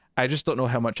 I just don't know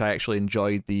how much I actually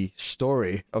enjoyed the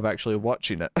story of actually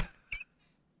watching it.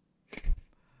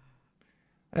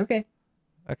 Okay,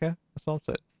 that's all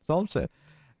I'm saying.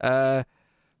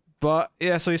 But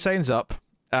yeah, so he signs up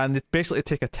and they basically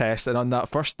take a test, and on that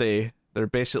first day they're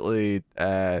basically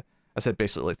I said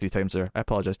basically like 3 times there. I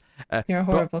apologize. You're a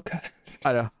horrible co-host.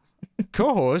 I know.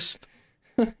 Co-host?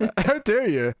 How dare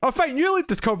you? Oh, fine. You lead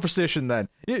the conversation then.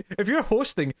 If you're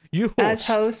hosting, you host. As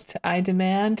host, I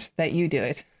demand that you do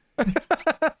it.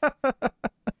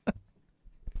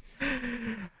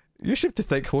 You seem to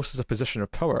think host is a position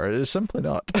of power. It is simply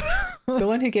not. The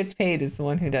one who gets paid is the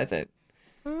one who does it.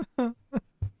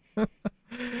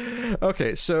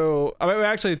 Okay, so I mean, we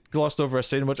actually glossed over a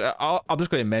scene, which I'm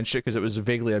just going to mention it because it was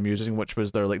vaguely amusing, which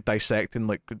was they're like dissecting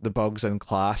like the bugs in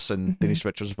class and Denise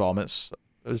Richards vomits.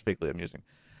 It was vaguely amusing.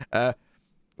 But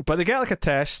they get like a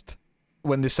test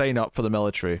when they sign up for the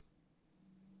military,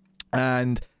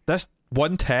 and this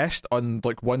one test on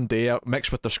like one day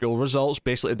mixed with the school results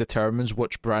basically determines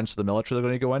which branch of the military they're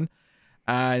going to go in.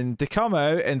 And they come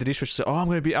out, and Denise Richards says, "Oh,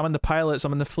 I'm in the pilots.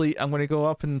 I'm in the fleet. I'm going to go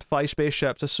up and fly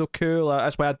spaceships. It's so cool.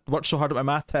 That's why I worked so hard at my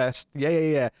math test.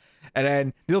 Yeah." And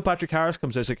then Neil Patrick Harris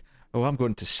comes out, he's like, "Oh, I'm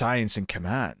going to science and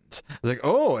command." I was like,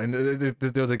 "Oh," and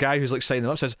the guy who's like signing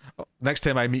up says, "Oh, next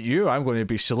time I meet you, I'm going to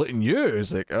be saluting you."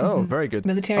 It's like, "Oh, very good."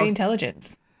 Military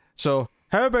intelligence. So,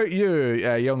 how about you,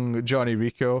 young Johnny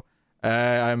Rico?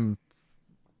 I'm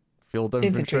field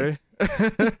infantry.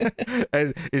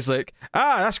 And he's like,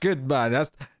 that's good, man.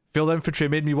 That's field infantry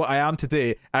made me what I am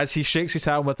today. As he shakes his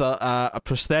hand with a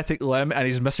prosthetic limb and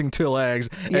he's missing 2 legs.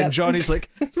 Yep. And Johnny's like,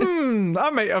 I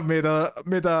might have made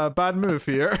a bad move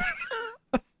here.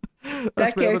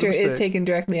 That character is taken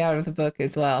directly out of the book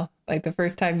as well. Like the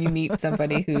first time you meet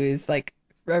somebody who is like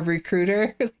a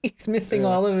recruiter, he's missing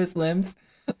all of his limbs.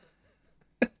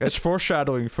 It's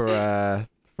foreshadowing for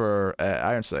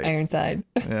Ironside. Ironside.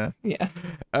 Yeah. Yeah.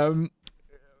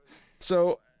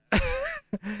 So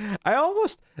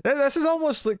this is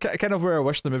almost like kind of where I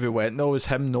wish the movie went though, is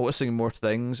him noticing more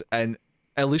things and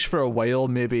at least for a while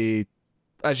maybe,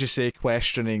 as you say,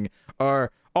 questioning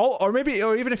or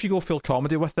even if you go full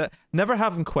comedy with it, never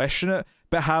have him question it,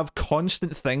 but have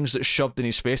constant things that shoved in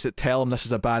his face that tell him this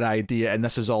is a bad idea and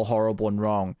this is all horrible and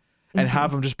wrong, and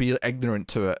have him just be ignorant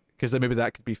to it, because then maybe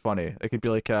that could be funny. It could be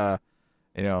like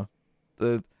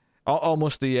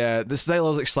almost the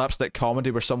style is like slapstick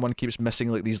comedy where someone keeps missing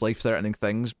like these life-threatening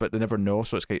things but they never know,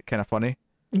 so it's kind of funny.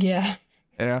 Yeah.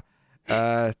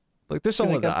 Like there's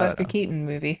something like a that. Buster Keaton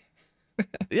movie.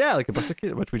 Yeah, like a Buster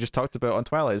Keaton, which we just talked about on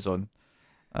Twilight Zone.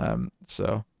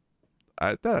 So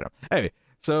I don't know. Anyway,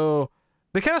 so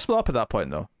they kind of split up at that point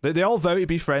though. They all vow to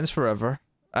be friends forever,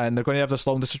 and they're going to have this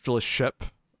long distance relationship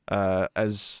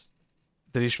as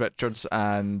Denise Richards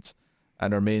and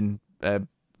her main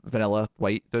vanilla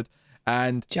white dude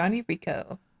and Johnny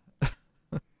Rico.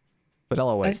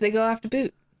 Vanilla White. As they go off to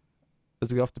boot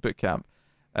camp.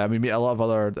 We meet a lot of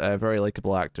other very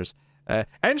likable actors.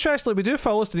 Interestingly, we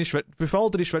follow Denise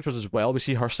Richards as well. We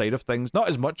see her side of things, not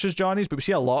as much as Johnny's, but we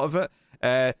see a lot of it.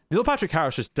 Neil Patrick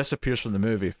Harris just disappears from the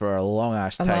movie for a long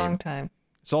time.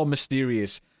 It's all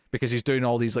mysterious because he's doing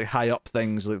all these like high up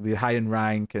things, like the high in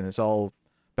rank, and it's all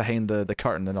behind the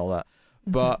curtain and all that.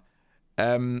 But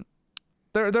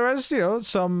there is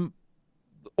some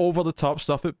over the top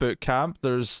stuff at boot camp.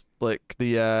 There's like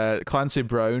the Clancy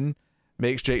Brown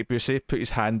makes Jake Busey put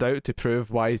his hand out to prove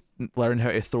why learning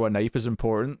how to throw a knife is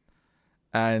important,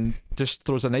 and just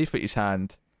throws a knife at his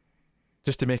hand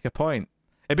just to make a point.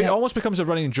 It almost becomes a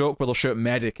running joke where they'll shoot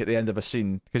medic at the end of a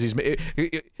scene because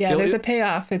there's a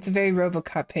payoff. It's a very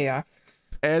RoboCop payoff.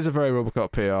 It is a very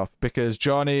RoboCop payoff because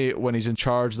Johnny, when he's in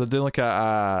charge, they're doing like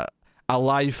a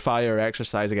live fire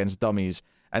exercise against dummies,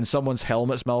 and someone's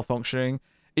helmet's malfunctioning,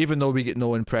 even though we get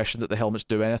no impression that the helmets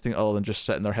do anything other than just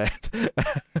sit in their head.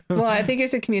 Well, I think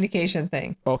it's a communication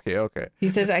thing. Okay. He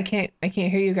says, I can't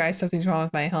hear you guys, something's wrong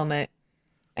with my helmet.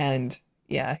 And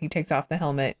yeah, he takes off the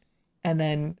helmet. And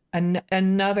then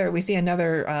we see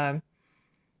another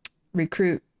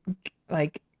recruit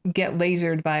like get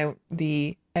lasered by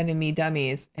the enemy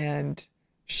dummies and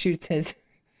shoot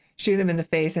him in the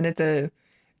face, and it's a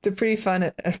pretty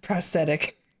fun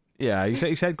prosthetic. Yeah,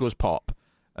 his head goes pop.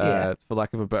 For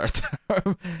lack of a better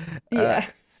term.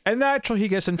 And naturally he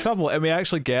gets in trouble, and we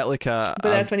actually get like but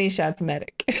that's when he shouts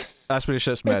medic. That's when he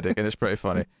shouts medic, and it's pretty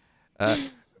funny.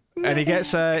 And he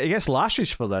gets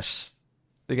lashes for this.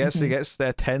 He gets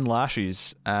 10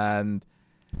 lashes, and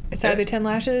it's either 10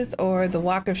 lashes or the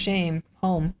walk of shame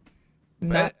home,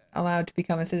 not allowed to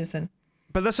become a citizen.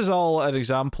 But this is all an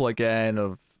example again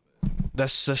of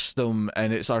this system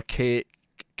and its archaic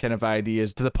kind of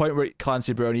ideas, to the point where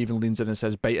Clancy Brown even leans in and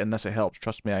says, "Biting this, it helps.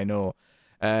 Trust me, I know."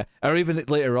 Or even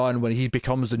later on when he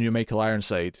becomes the new Michael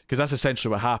Ironside, because that's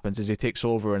essentially what happens: is he takes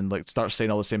over and like starts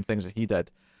saying all the same things that he did.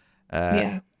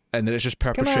 And then it's just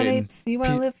perpetrating. Come on, apes, you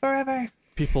want to live forever?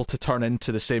 People to turn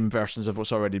into the same versions of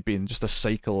what's already been, just a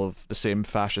cycle of the same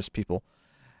fascist people.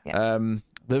 That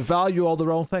value all the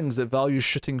wrong things. That value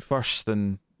shooting first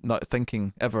and not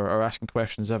thinking ever or asking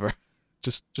questions ever.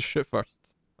 just shoot first.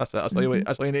 That's it. That's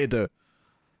all you need to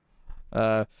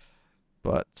do.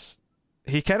 But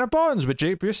he kind of bonds with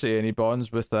Jake Busey, and he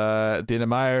bonds with Dana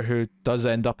Meyer, who does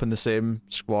end up in the same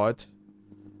squad.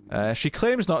 She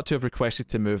claims not to have requested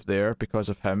to move there because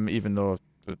of him, even though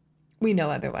we know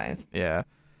otherwise. Yeah.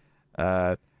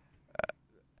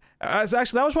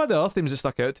 Actually, that was one of the other themes that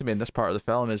stuck out to me in this part of the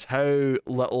film, is how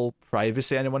little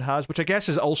privacy anyone has, which I guess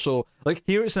is also, like,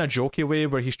 here it's in a jokey way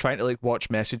where he's trying to, like, watch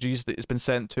messages that has been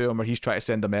sent to him, or he's trying to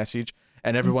send a message,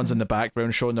 and everyone's in the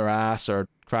background showing their ass or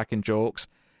cracking jokes.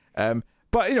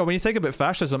 But, you know, when you think about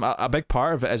fascism, a big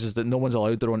part of it is that no one's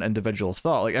allowed their own individual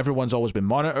thought. Like, everyone's always been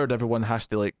monitored, everyone has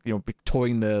to, like, you know, be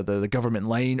towing the government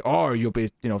line, or you'll be,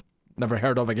 you know, never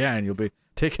heard of again. You'll be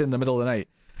taken in the middle of the night.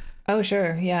 Oh,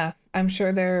 sure. Yeah. I'm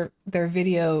sure their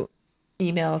video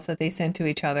emails that they send to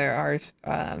each other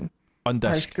On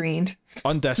disk. are screened.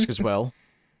 On disk as well.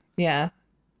 Yeah.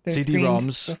 They're screened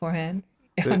CD-ROMs. beforehand.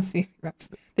 On CD-ROMs.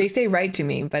 They say write to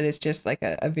me, but it's just like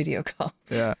a video call.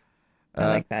 Yeah. I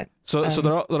like that. So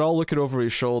they're all looking over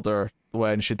his shoulder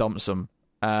when she dumps him,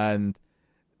 and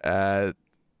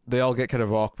they all get kind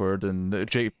of awkward, and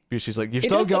Jake Busey's like, "You've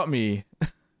still got me."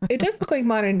 It does look like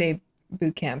modern day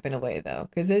boot camp in a way, though,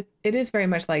 because it is very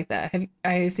much like that.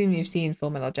 I assume you've seen Full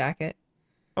Metal Jacket?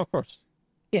 Of course.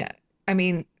 Yeah. I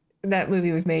mean, that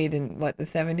movie was made in, the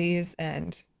 70s,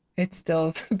 and it's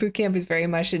still, boot camp is very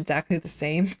much exactly the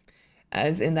same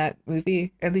as in that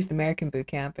movie, at least American boot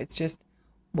camp. It's just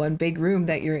one big room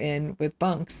that you're in with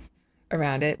bunks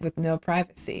around it with no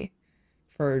privacy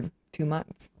for 2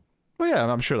 months. Well, yeah,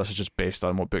 I'm sure this is just based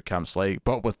on what boot camp's like,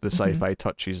 but with the sci-fi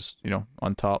touches, you know,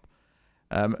 on top.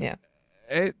 Yeah.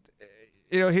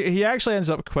 He actually ends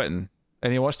up quitting,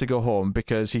 and he wants to go home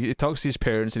because he talks to his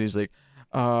parents, and he's like,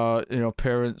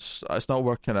 parents, it's not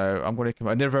working out. I'm going to come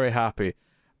out. And they're very happy.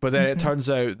 But then it turns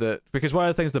out that, because one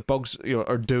of the things the bugs, you know,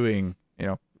 are doing, you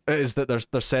know, is that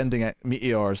they're sending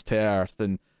meteors to Earth,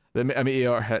 and a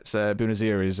meteor hits Buenos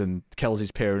Aires and kills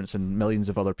his parents and millions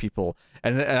of other people,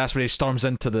 and that's when he storms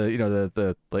into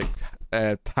the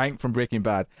Hank from Breaking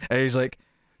Bad, and he's like,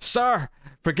 "Sir,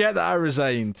 forget that I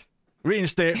resigned.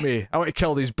 Reinstate me. I want to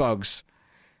kill these bugs."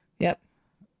 Yep.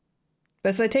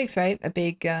 That's what it takes, right? A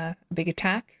big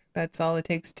attack. That's all it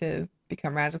takes to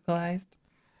become radicalized.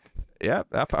 Yeah,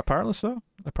 apparently so.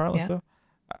 So.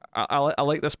 I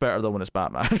like this better though when it's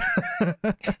Batman.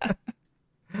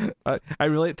 I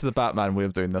relate to the Batman way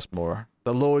of doing this more.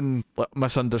 The lone,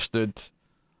 misunderstood.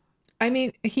 I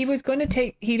mean, he wasn't going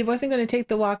to take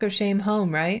the walk of shame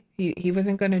home, right? He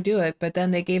wasn't going to do it, but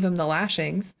then they gave him the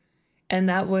lashings, and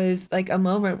that was like a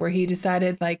moment where he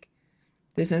decided, like,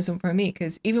 this isn't for me.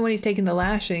 Because even when he's taking the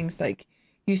lashings, like,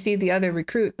 you see the other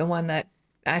recruit, the one that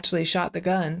actually shot the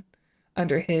gun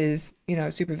under his,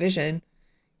 supervision,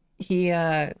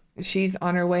 she's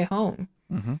on her way home.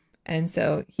 Mm-hmm. And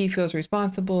so he feels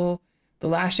responsible. The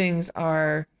lashings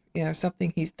are,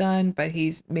 something he's done, but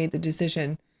he's made the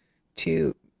decision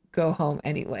to go home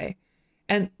anyway.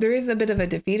 And there is a bit of a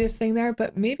defeatist thing there,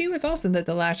 but maybe it was also that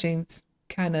the lashings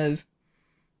kind of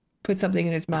put something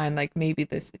in his mind, like, maybe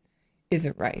this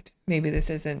isn't right. Maybe this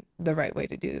isn't the right way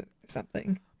to do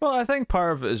something. Well, I think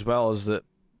part of it as well is that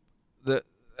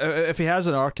if he has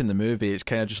an arc in the movie, it's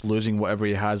kind of just losing whatever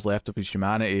he has left of his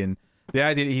humanity, and the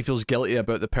idea that he feels guilty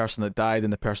about the person that died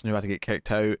and the person who had to get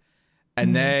kicked out,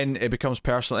 and then it becomes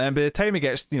personal. And by the time he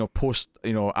gets, post,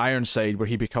 Ironside, where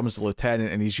he becomes the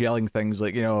lieutenant and he's yelling things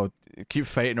like, keep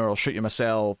fighting or I'll shoot you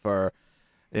myself, or,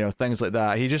 things like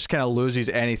that. He just kind of loses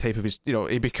any type of his,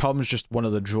 he becomes just one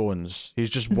of the drones. He's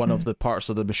just one of the parts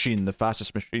of the machine, the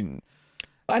fastest machine.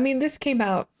 I mean, this came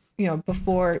out,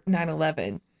 before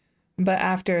 9/11, but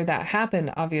after that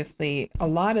happened, obviously, a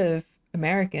lot of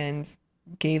Americans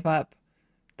gave up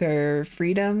their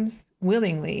freedoms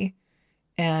willingly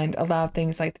and allowed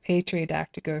things like the Patriot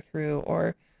Act to go through,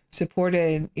 or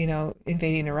supported,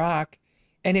 invading Iraq.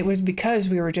 And it was because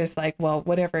we were just like, well,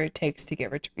 whatever it takes to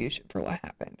get retribution for what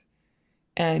happened.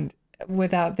 And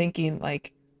without thinking,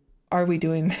 like, are we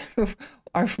doing,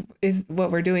 is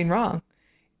what we're doing wrong?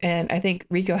 And I think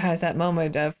Rico has that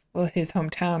moment of, well, his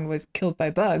hometown was killed by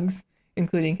bugs,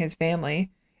 including his family.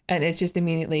 And it's just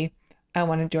immediately, I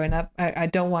want to join up. I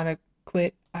don't want to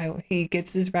quit. He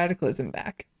gets his radicalism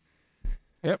back.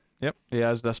 Yep. He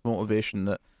has this motivation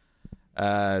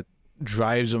that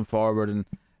drives him forward, and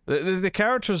the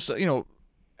characters,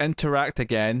 interact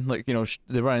again. Like,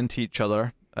 they run into each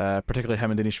other, particularly him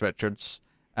and Denise Richards,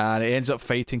 and it ends up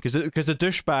fighting because the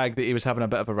douchebag that he was having a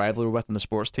bit of a rivalry with in the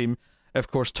sports team, of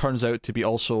course, turns out to be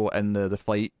also in the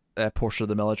flight portion of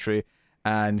the military,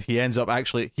 and he ends up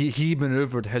actually he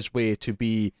maneuvered his way to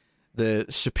be the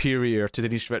superior to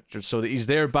Denise Richards, so that he's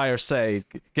there by her side,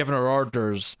 giving her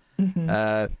orders.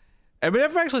 And we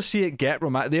never actually see it get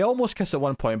romantic. They almost kiss at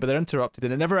one point, but they're interrupted,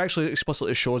 and it never actually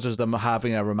explicitly shows us them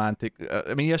having a romantic.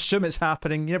 I mean, you assume it's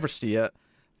happening, you never see it,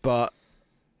 but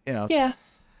Yeah.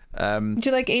 Did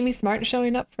you like Amy Smart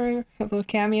showing up for a little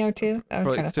cameo too? That was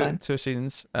for kind of fun. two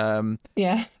scenes.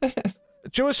 Yeah. Do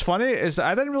you know what's funny is that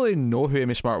I didn't really know who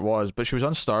Amy Smart was, but she was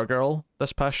on Stargirl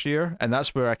this past year, and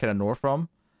that's where I kind of know her from.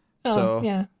 Oh, so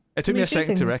yeah. it took me a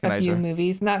second to recognize a few her.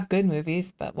 movies, not good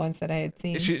movies, but ones that I had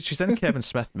seen. She's in Kevin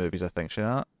Smith movies, I think. She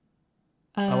not?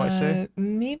 I want to say.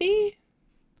 Maybe.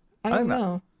 I don't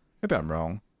know. Maybe I'm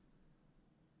wrong.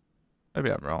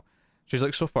 She's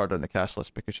like so far down the cast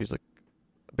list because she's like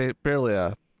barely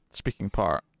a speaking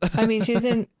part. I mean, she was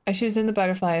in The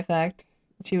Butterfly Effect.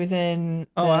 She was in.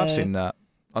 I've seen that.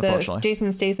 Unfortunately, the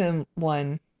Jason Statham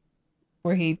one,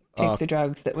 where he takes the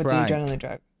drugs that with the adrenaline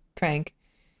drug. Crank.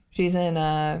 She was in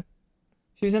a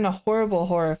horrible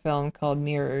horror film called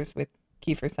Mirrors with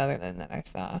Kiefer Sutherland that I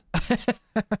saw.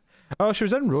 Oh, she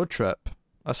was in Road Trip.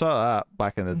 I saw that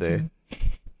back in the day.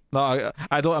 No,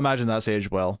 I don't imagine that's aged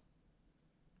well.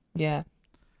 Yeah.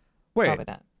 Wait. Probably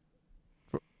not.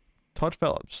 Todd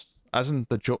Phillips, as in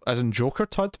Joker.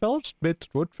 Todd Phillips made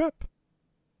Road Trip.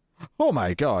 Oh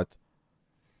my god.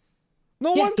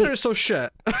 No wonder it's so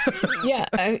shit.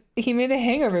 Yeah, he made the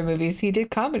Hangover movies. He did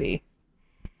comedy.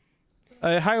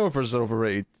 Hangovers are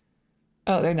overrated.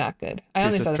 Oh, they're not good. I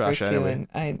only saw the first two, and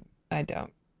I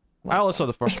don't. I only saw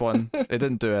the first one. It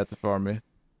didn't do it for me.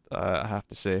 I have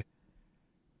to say.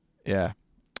 Yeah.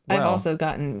 Well, I've also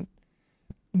gotten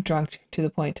drunk to the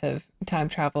point of time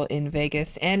travel in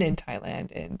Vegas and in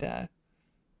Thailand, and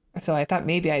so I thought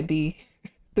maybe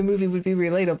the movie would be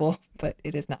relatable, but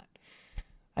it is not.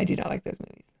 I do not like those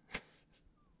movies.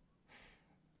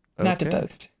 Okay. Not to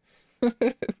boast.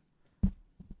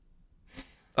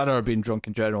 I've never been drunk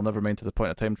in general, never mind to the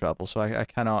point of time travel, so I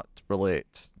cannot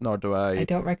relate, nor do I... I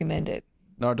don't recommend it.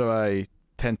 Nor do I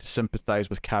tend to sympathise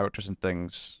with characters and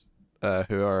things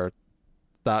who are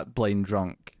that blind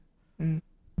drunk. Mm.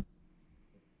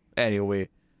 Anyway,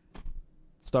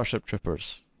 Starship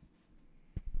Troopers.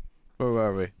 Where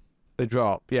were we? They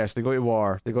drop. Yes, they go to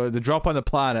war. They drop on the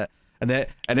planet, and war!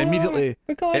 Immediately...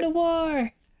 We're going to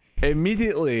war!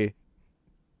 Immediately,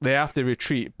 they have to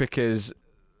retreat because...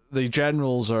 the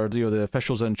generals or the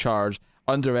officials in charge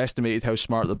underestimated how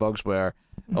smart the bugs were.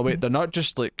 Oh wait, they're not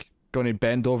just like going to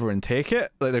bend over and take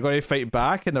it. Like they're going to fight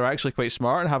back, and they're actually quite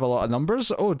smart and have a lot of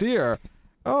numbers. Oh dear.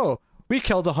 Oh, we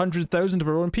killed 100,000 of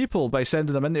our own people by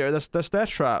sending them in there. This death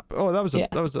trap. Oh, that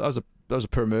was a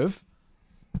poor move.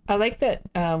 I like that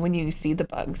when you see the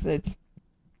bugs.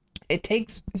 It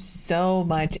takes so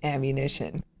much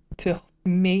ammunition to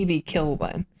maybe kill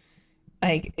one.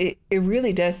 Like it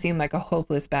really does seem like a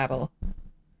hopeless battle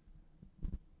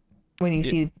when you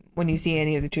see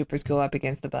any of the troopers go up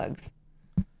against the bugs.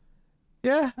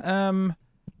 Yeah, the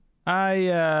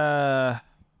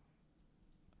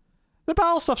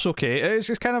battle stuff's okay.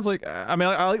 It's kind of like I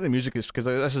like the music because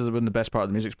this is when the best part of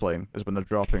the music's playing is when they're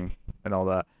dropping and all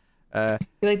that.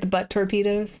 You like the butt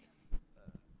torpedoes?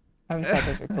 I always thought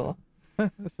those are cool.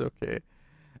 That's okay.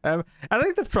 I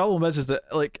think the problem is that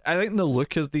like I think the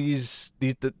look of the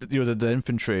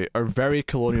infantry are very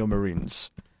colonial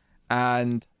marines,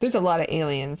 and there's a lot of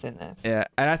aliens in this. Yeah,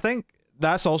 and I think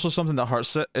that's also something that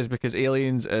hurts it is because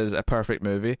Aliens is a perfect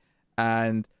movie,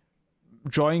 and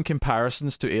drawing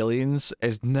comparisons to Aliens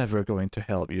is never going to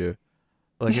help you.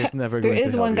 Like it's never going to help you. There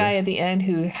is one guy at the end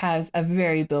who has a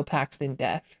very Bill Paxton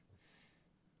death.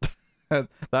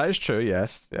 That is true.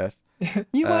 Yes.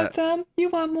 You want some? You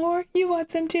want more? You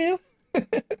want some too?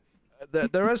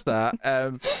 There is that.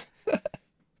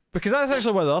 Because that's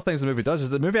actually one of the other things the movie does is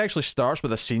the movie actually starts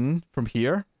with a scene from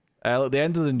here. Like the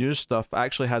end of the news stuff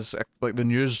actually has like the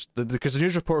news because the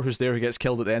news reporter who's there who gets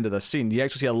killed at the end of the scene. You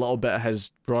actually see a little bit of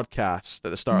his broadcast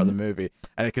at the start of the movie,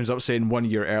 and it comes up saying 1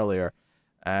 year earlier.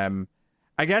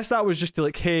 I guess that was just to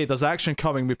like, hey, there's action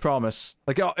coming, we promise.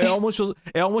 Like it almost was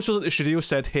like the studio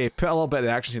said, hey, put a little bit of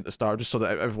the action scene at the start, just so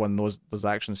that everyone knows there's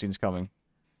action scenes coming.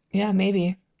 Yeah,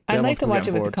 maybe. I'd like to watch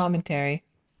it with the commentary.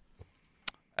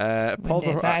 But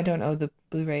I don't own the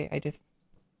Blu-ray. I just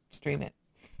stream it.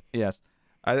 Yes,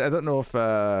 I don't know if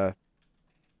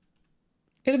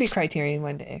it'll be Criterion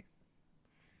one day.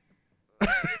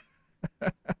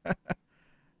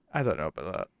 I don't know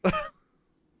about that.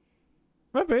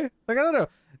 Maybe. Like, I don't know.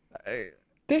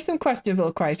 There's some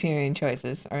questionable Criterion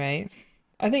choices, all right?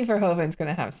 I think Verhoeven's going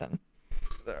to have some.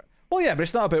 Well, yeah, but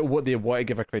it's not about what they want to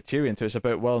give a Criterion to. It's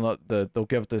about whether or not they'll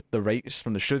give the rights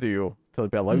from the studio to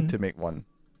be allowed to make one.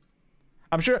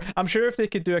 I'm sure if they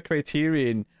could do a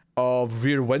Criterion of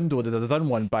Rear Window, they'd have done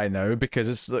one by now because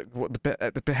it's like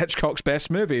the Hitchcock's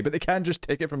best movie, but they can't just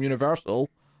take it from Universal.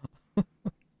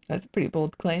 That's a pretty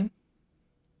bold claim.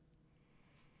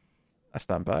 I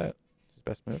stand by it.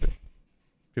 Best movie.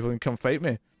 People can come fight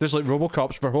me. There's like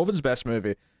RoboCop's Verhoeven's best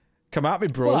movie. Come at me,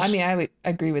 bros. Well, I mean, I would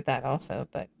agree with that also,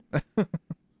 but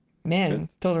man,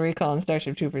 Total Recall and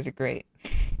Starship Troopers are great.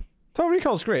 Total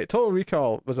Recall's great. Total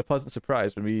Recall was a pleasant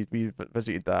surprise when we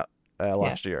visited that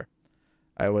last year.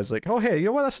 I was like, oh, hey, you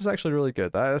know what? This is actually really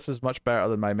good. This is much better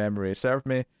than my memory served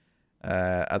me.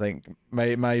 I think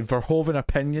my Verhoeven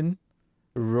opinion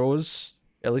rose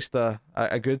at least a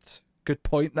good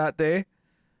point that day.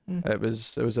 It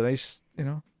was a nice,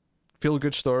 feel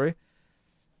good story.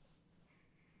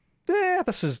 Yeah,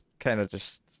 this is kind of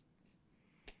just.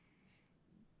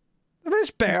 I mean,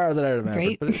 it's better than I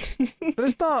remember, but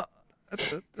it's not.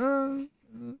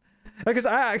 Because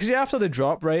after they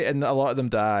drop, right, and a lot of them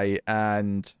die,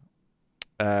 and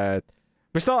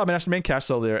we still, I mean, that's the main cast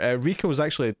still there. Rico was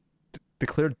actually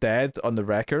declared dead on the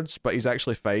records, but he's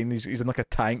actually fine. He's in like a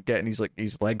tank getting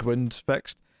his leg wound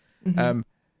fixed. And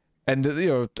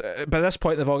by this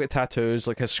point they've all got tattoos,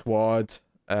 like his squad.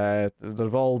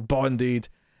 They've all bonded.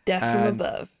 Death from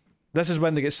above. This is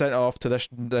when they get sent off to this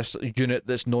unit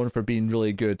that's known for being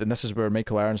really good, and this is where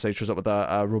Michael Ironside shows up with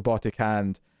a robotic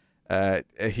hand.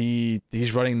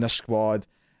 He's running this squad,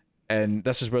 and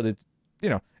this is where they,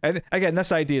 and again,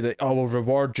 this idea that we'll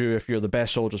reward you if you're the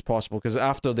best soldiers possible, because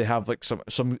after they have like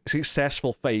some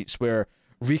successful fights where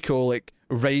Rico like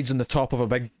rides on the top of a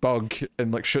big bug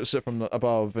and like shoots it from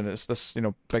above, and it's this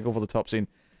big over the top scene.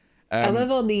 I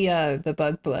love all the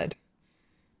bug blood.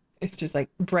 It's just like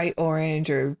bright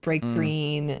orange or bright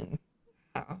green, and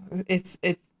it's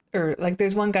or like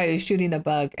there's one guy who's shooting a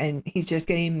bug and he's just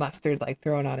getting mustard like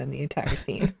thrown on in the entire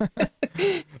scene.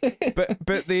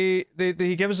 but he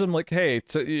gives them like, hey,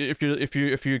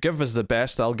 if you give us the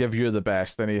best, I'll give you the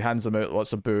best. Then he hands them out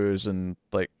lots of booze and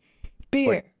like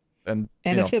beer and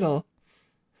a fiddle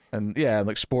and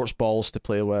like sports balls to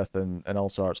play with and all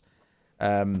sorts,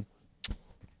 and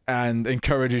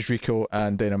encourages Rico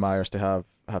and Dana Myers to have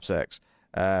sex.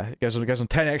 Gives them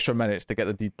 10 extra minutes to get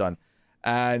the deed done,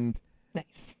 and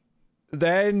nice.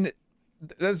 Then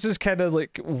this is kind of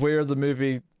like where the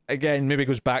movie again maybe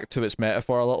goes back to its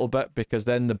metaphor a little bit, because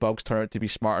then the bugs turn out to be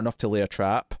smart enough to lay a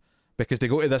trap, because they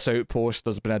go to this outpost,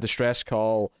 there's been a distress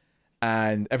call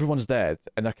and everyone's dead,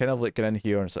 and they're kind of like getting in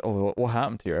here and it's like, oh, what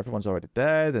happened here? Everyone's already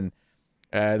dead. And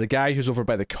the guy who's over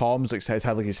by the comms like says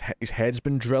had like his head's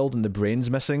been drilled and the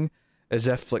brain's missing, as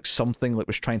if like something like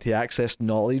was trying to access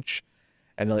knowledge.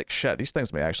 And they're like, shit, these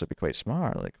things may actually be quite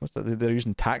smart. Like, what's that? They're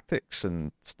using tactics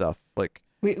and stuff. Like,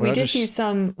 we did see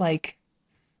some like,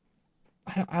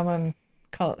 I want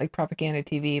to call it like propaganda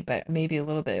TV, but maybe a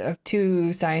little bit of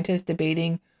two scientists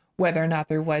debating whether or not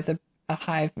there was a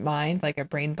hive mind, like a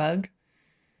brain bug,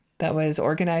 that was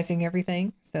organizing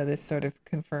everything. So this sort of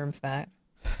confirms that.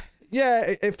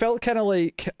 Yeah, it felt kind of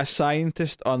like a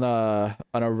scientist on a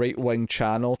right-wing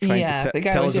channel trying to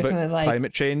tell us about like,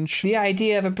 climate change. The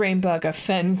idea of a brain bug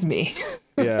offends me.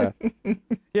 Yeah.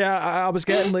 I was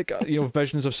getting like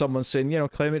visions of someone saying,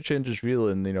 climate change is real,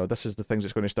 and this is the things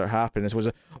that's going to start happening. It was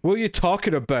what are you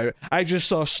talking about? I just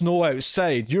saw snow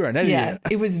outside. You're an idiot.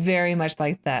 Yeah, it was very much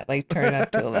like that, like turn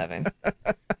up to 11.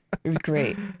 It was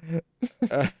great.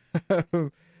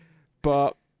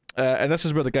 But and this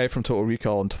is where the guy from Total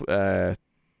Recall and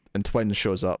Twins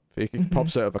shows up. He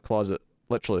pops out of a closet,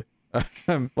 literally.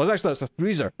 Well, actually, it's a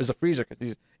freezer. It's a freezer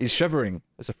because he's shivering.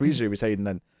 It's a freezer he was hiding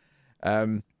in.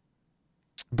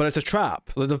 But it's a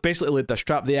trap. They've basically laid this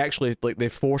trap. They actually they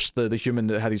forced the human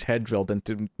that had his head drilled in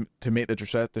to make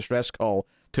the distress call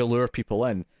to lure people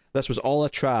in. This was all a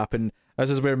trap, and this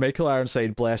is where Michael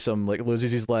Ironside, bless him, like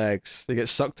loses his legs. He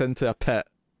gets sucked into a pit.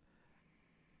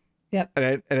 Yep.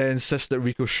 And then insists that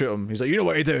Rico shoot him. He's like, you know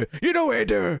what you do. You know what you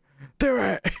do. Do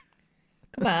it.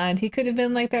 Come on. He could have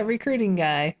been like that recruiting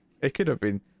guy. It could have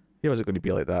been. He wasn't going to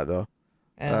be like that, though.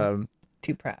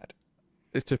 Too proud.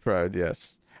 It's too proud,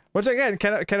 yes. Which, again,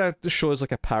 kind of shows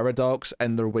like a paradox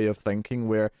in their way of thinking,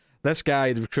 where this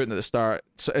guy, the recruiting at the start,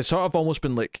 it's sort of almost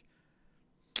been like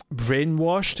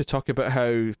brainwashed to talk about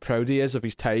how proud he is of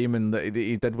his time and that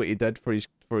he did what he did for his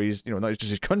not just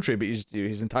his country, but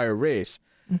his entire race.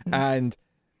 Mm-hmm. And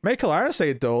Michael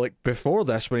Ironside, though, like before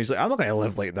this, when he's like, I'm not going to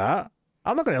live like that.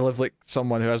 I'm not going to live like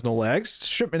someone who has no legs.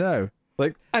 Shoot me now.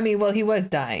 Like, I mean, well, he was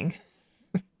dying.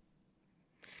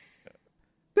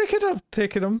 They could have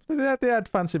taken him. They had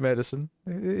fancy medicine.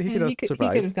 He could have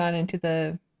survived. He could have gone into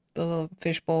the little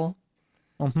fishbowl.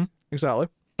 Mm-hmm. Exactly.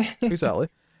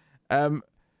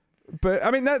 But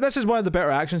I mean, this is one of the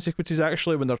better action sequences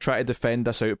actually. When they're trying to defend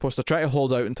this outpost, they're trying to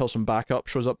hold out until some backup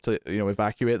shows up to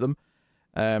evacuate them.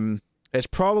 It's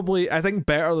probably, I think,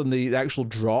 better than the actual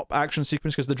drop action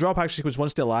sequence, because the drop action sequence,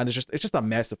 once they land, it's just a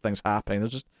mess of things happening.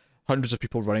 There's just hundreds of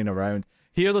people running around.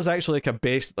 Here, there's actually like a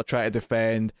base that they're trying to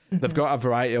defend. They've got a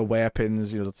variety of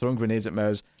weapons. They're throwing grenades at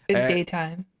mouths. It's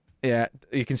daytime. Yeah,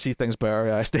 you can see things better.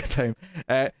 Yeah, it's daytime.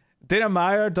 Dana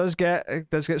Meyer does get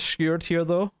skewered here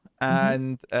though,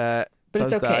 and but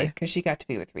it's okay because she got to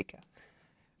be with Rico.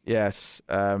 Yes.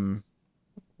 I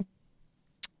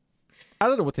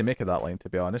don't know what to make of that line, to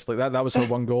be honest. Like that was her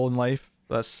one goal in life.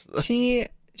 That's she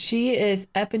is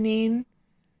Eponine,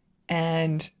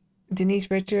 and Denise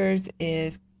Richards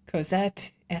is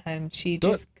Cosette, and she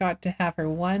just got to have her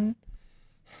one.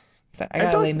 So I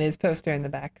got a Les Mis poster in the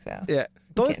back. So yeah,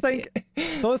 don't think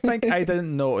I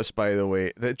didn't notice, by the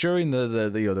way, that during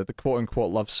the quote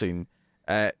unquote love scene,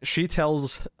 she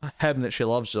tells him that she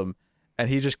loves him, and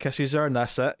he just kisses her, and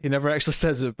that's it. He never actually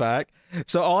says it back.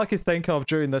 So all I could think of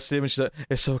during this scene was she's like,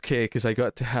 "It's okay because I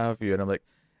got to have you," and I'm like,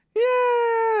 "Yeah."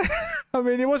 I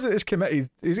mean, he wasn't as committed.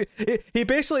 He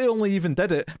basically only even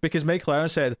did it because Michael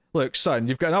Irons said, "Look, son,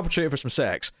 you've got an opportunity for some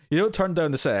sex. You don't turn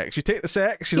down the sex. You take the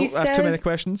sex. You don't ask too many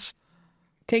questions.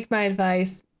 Take my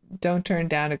advice. Don't turn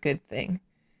down a good thing."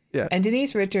 Yeah. And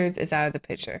Denise Richards is out of the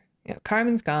picture.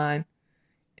 Carmen's gone,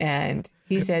 and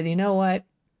he said, "You know what?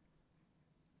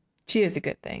 She is a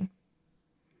good thing."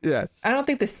 Yes. I don't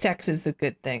think the sex is the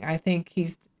good thing. I think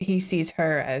he sees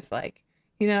her as like,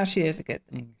 she is a good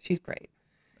thing. She's great.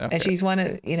 Okay. And she's one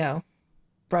of,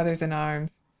 brothers in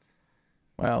arms.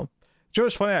 Well, Joe,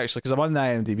 it's funny actually because I'm on the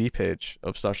IMDb page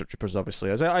of Starship Troopers,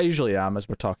 obviously, as I usually am as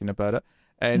we're talking about it,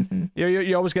 and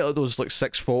you always get like those like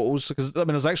 6 photos because I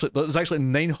mean there's actually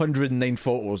 909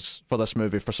 photos for this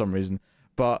movie for some reason,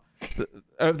 but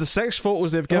out of the 6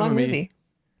 photos they've given me,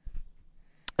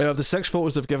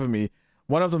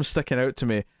 one of them sticking out to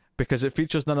me because it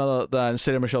features none other than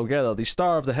Sarah Michelle Gellar, the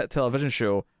star of the hit television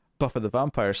show Buffy the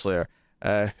Vampire Slayer,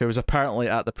 who was apparently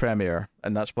at the premiere,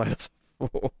 and that's why there's a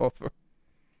photo of her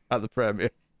at the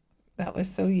premiere. That was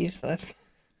so useless.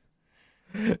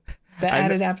 That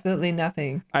added absolutely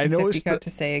nothing. I noticed you got to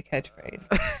say a catchphrase.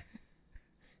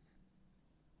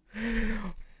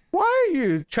 Why are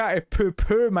you trying to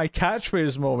poo-poo my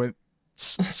catchphrase moment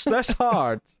this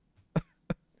hard?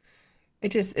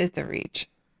 It's a reach.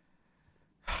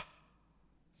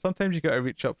 Sometimes you gotta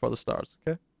reach up for the stars,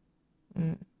 okay?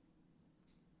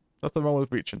 Nothing wrong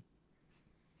with reaching.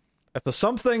 If there's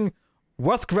something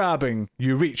worth grabbing,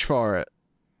 you reach for it.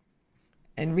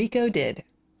 And Rico did.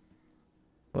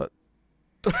 What?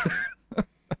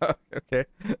 Okay.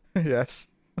 Yes.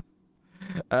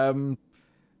 So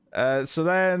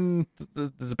then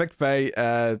there's a big fight.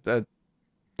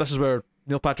 This is where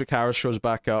Neil Patrick Harris shows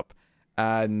back up,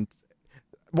 and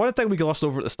one thing we glossed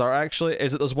over at the start actually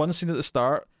is that there's one scene at the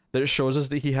start that shows us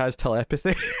that he has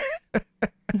telepathy,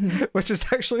 which is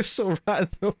actually so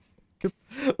random.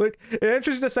 Like, it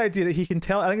introduces this idea that he can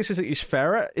tell. I think it's just like he's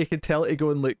ferret. He can tell it to go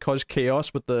and like cause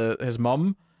chaos with his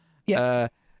mum. Yeah.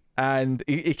 And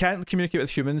he can't communicate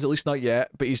with humans, at least not yet.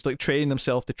 But he's like training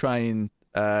himself to try and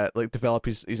like develop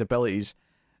his abilities.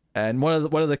 And one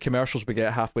of the commercials we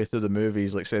get halfway through the movie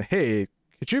is like saying, "Hey,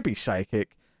 could you be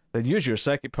psychic? Then use your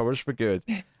psychic powers for good."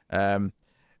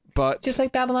 But just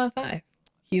like Babylon 5,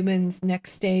 humans'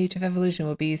 next stage of evolution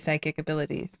will be psychic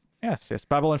abilities. Yes.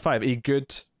 Babylon 5, a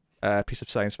good piece of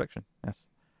science fiction.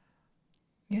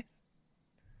 Yes.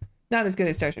 Not as good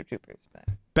as Starship Troopers, but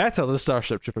better than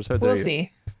Starship Troopers. How dare we'll you?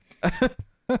 see.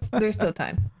 There's still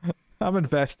time. I'm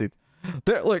invested.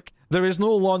 There is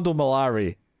no Londo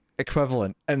Mollari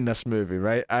equivalent in this movie,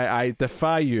 right? I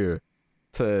defy you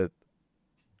to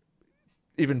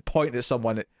even point at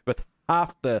someone with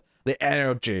half the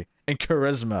energy and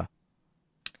charisma.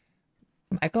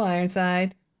 Michael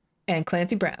Ironside and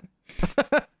Clancy Brown.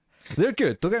 They're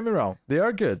good. Don't get me wrong. They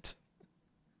are good.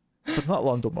 But not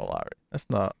Londo Mollari. That's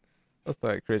not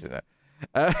crazy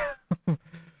now.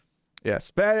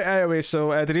 Yes. But anyway,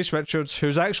 so Denise Richards,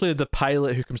 who's actually the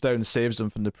pilot who comes down and saves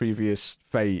them from the previous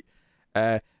fight,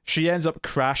 she ends up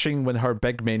crashing when her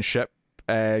big main ship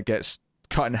gets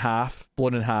cut in half,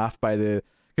 blown in half by the...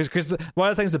 Because one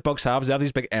of the things the bugs have is they have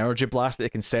these big energy blasts that they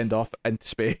can send off into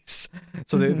space.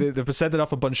 So they've been sending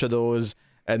off a bunch of those,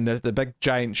 and the big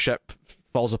giant ship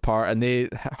falls apart, and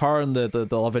her and the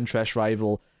love interest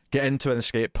rival get into an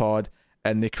escape pod,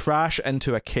 and they crash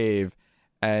into a cave,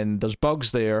 and there's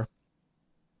bugs there,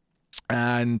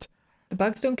 and the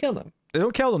bugs don't kill them. They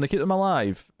don't kill them. They keep them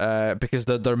alive because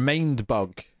their mind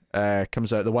bug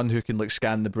comes out, the one who can like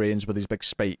scan the brains with his big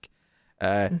spike.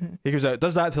 He comes out,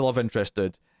 does that to the love interest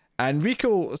dude, and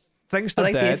Rico thinks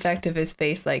they're dead. I like the effect of his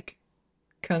face like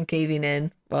concaving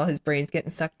in while his brain's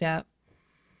getting sucked out.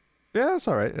 Yeah, that's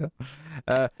all right.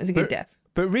 Yeah, it's a good death.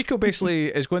 But Rico basically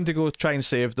is going to go try and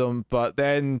save them, but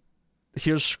then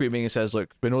hears screaming and says,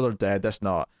 "Look, we know they're dead. That's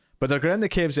not." But they're going in the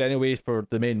caves anyway for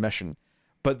the main mission.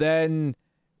 But then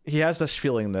he has this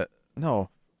feeling that no,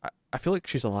 I feel like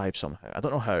she's alive somehow. I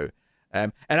don't know how.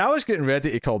 And I was getting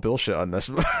ready to call bullshit on this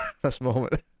this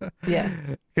moment. Yeah,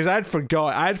 because I'd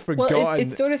forgotten. Well,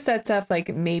 it sort of sets up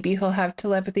like maybe he'll have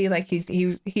telepathy. Like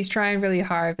he's trying really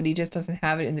hard, but he just doesn't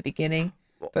have it in the beginning.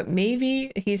 But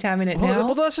maybe he's having it now.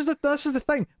 Well, this is the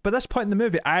thing. By this point in the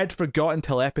movie, I had forgotten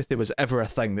telepathy was ever a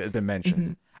thing that had been mentioned.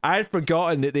 Mm-hmm. I had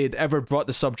forgotten that they'd ever brought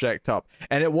the subject up,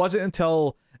 and it wasn't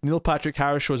until Neil Patrick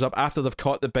Harris shows up after they've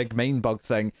caught the big mind bug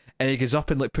thing, and he goes up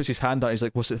and like puts his hand out. He's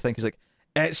like, "What's the thing?" He's like,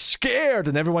 "It's scared,"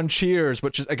 and everyone cheers.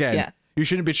 Which is again, you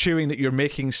shouldn't be cheering that you're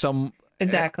making some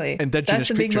exactly indigenous that's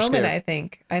the big moment. Scared. I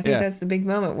think that's the big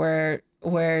moment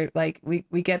where like we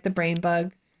get the brain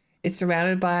bug. It's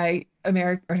surrounded by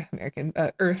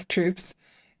Earth troops,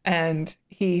 and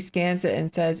he scans it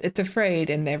and says it's afraid,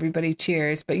 and everybody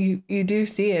cheers. But you do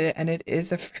see it, and it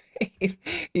is afraid.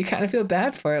 You kind of feel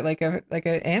bad for it, like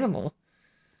an animal.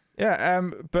 Yeah,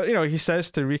 but he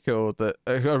says to Rico that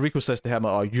Rico says to him,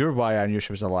 "Oh, you're why I knew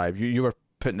she was alive. You were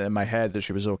putting it in my head that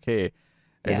she was okay."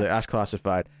 He's like, "That's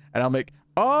classified," and I'm like,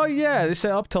 "Oh yeah, they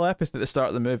set up telepathy at the start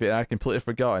of the movie, and I'd completely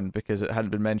forgotten because it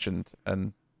hadn't been mentioned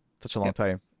in such a long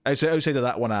time." Outside of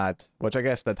that one ad, which I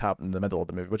guess did happen in the middle of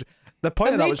the movie. Which the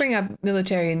point of that they was bring up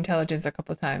military intelligence a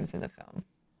couple of times in the film.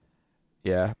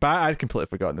 Yeah, but I'd completely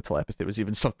forgotten the telepathy was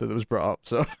even something that was brought up.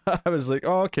 So I was like,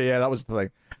 "Oh, okay, yeah, that was the thing.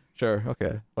 Sure,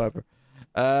 okay, whatever."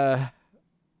 And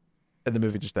the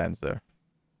movie just ends there.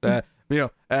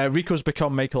 Rico's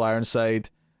become Michael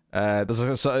Ironside.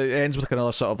 It ends with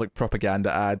another sort of like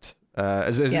propaganda ad.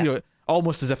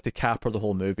 Almost as if to capper the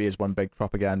whole movie as one big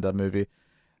propaganda movie.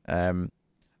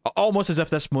 Almost as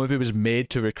if this movie was made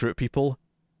to recruit people.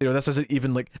 This isn't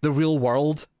even like the real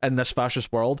world in this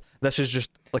fascist world. This is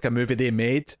just like a movie they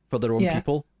made for their own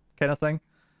people, kind of thing.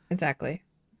 Exactly.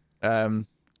 And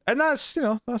that's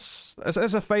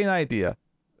it's a fine idea.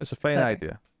 It's a fine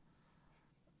idea.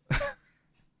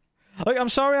 Like, I'm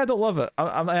sorry I don't love it.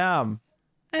 I am.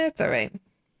 It's all right.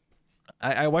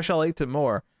 I wish I liked it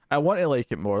more. I want to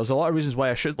like it more. There's a lot of reasons why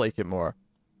I should like it more.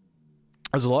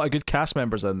 There's a lot of good cast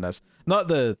members in this. Not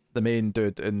the main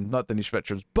dude and not Denise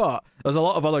Richards, but there's a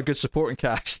lot of other good supporting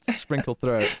cast sprinkled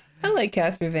throughout. I like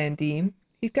Casper Van Dien.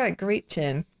 He's got a great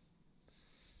chin.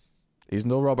 He's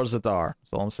no Robert Zadar.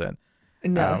 That's all I'm saying.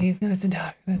 No, he's no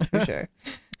Zadar. That's for sure.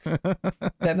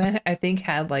 That man, I think,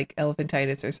 had like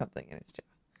elephantitis or something in his jaw.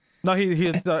 No,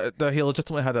 he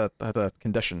legitimately had a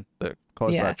condition that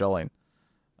caused that jawline.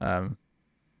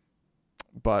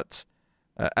 But.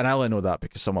 And I only know that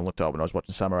because someone looked it up when I was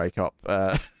watching Samurai Cop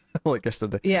like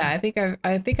yesterday. Yeah, I think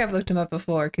I've looked him up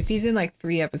before because he's in like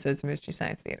 3 episodes of Mystery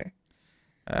Science Theater.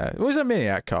 It was a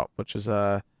Maniac Cop, which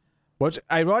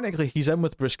ironically he's in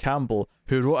with Bruce Campbell,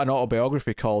 who wrote an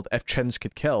autobiography called "If Chins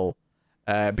Could Kill,"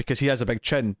 because he has a big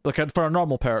chin, like for a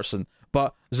normal person.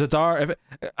 But Zadar,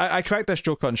 I cracked this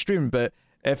joke on stream, but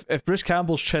if Bruce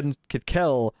Campbell's chin could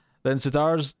kill, then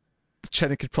Zadar's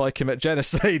chin could probably commit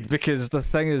genocide because the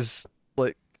thing is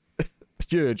like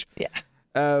huge. Yeah.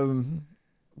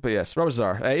 But yes, Robert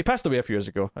Zadar. He passed away a few years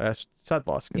ago. Sad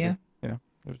loss. Yeah. It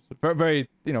was a very, very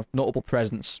notable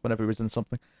presence whenever he was in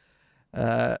something.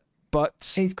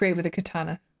 But he's great with a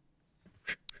katana.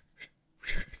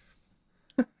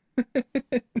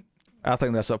 I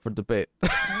think that's up for debate.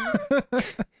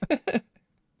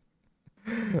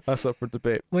 That's up for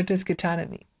debate. What does katana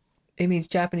mean? It means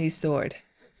Japanese sword.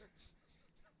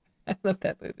 I love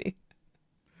that movie.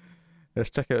 Let's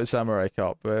check out Samurai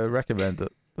Cop. Recommend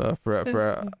it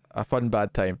for a fun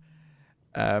bad time.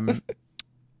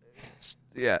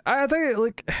 Yeah, I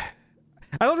think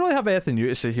I don't really have anything new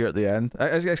to say here at the end.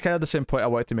 It's kind of the same point I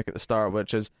wanted to make at the start,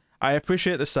 which is I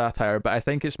appreciate the satire, but I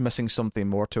think it's missing something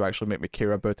more to actually make me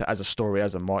care about it as a story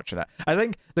as I'm watching it. I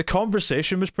think the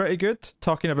conversation was pretty good,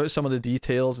 talking about some of the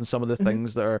details and some of the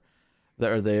things that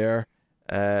are there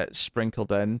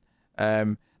sprinkled in.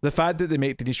 The fact that they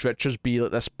make Denise Richards be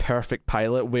like this perfect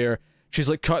pilot where she's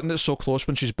like cutting it so close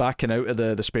when she's backing out of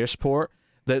the spaceport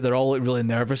that they're all like really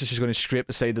nervous that she's going to scrape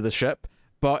the side of the ship,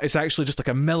 but it's actually just like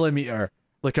a millimeter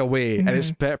like away, and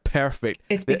it's perfect.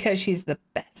 It's because she's the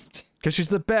best. Because she's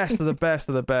the best of the best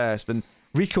of the best, and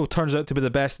Rico turns out to be the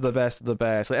best of the best of the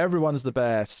best. Like everyone's the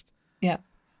best. Yeah.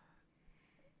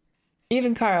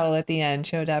 Even Carl at the end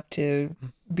showed up to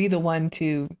be the one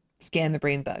to scan the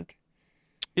brain bug.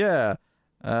 Yeah.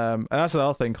 And that's the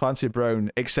other thing. Clancy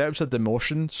Brown accepts a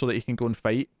demotion so that he can go and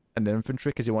fight in the infantry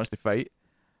because he wants to fight.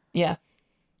 Yeah.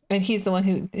 And he's the one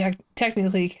who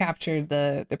technically captured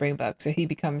the brain bug, so he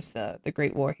becomes the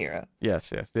great war hero.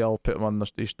 Yes. They all put him on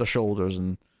their shoulders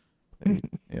and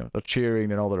they're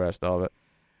cheering and all the rest of it.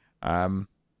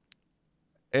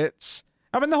 It's,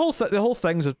 I mean, the whole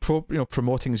thing's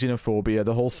promoting xenophobia.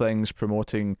 The whole thing's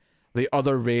promoting the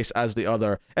other race as the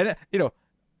other, and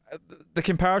the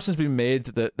comparison's been made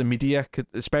that the media,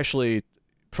 especially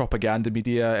propaganda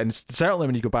media, and certainly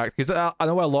when you go back, because I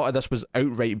know a lot of this was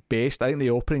outright based. I think the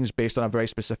opening's based on a very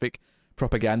specific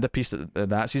propaganda piece that the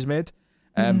Nazis made,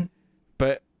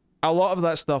 but a lot of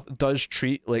that stuff does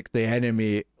treat like the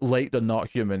enemy like they're not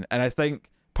human, and I think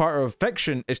part of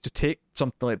fiction is to take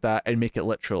something like that and make it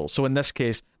literal. So in this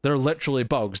case, they're literally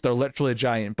bugs. They're literally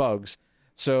giant bugs.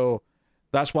 So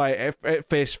that's why at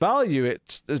face value,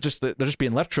 it's just that they're just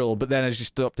being literal. But then as you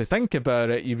stop to think about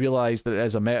it, you realize that it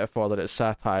is a metaphor, that it's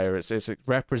satire. It's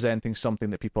representing something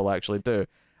that people actually do.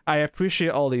 I appreciate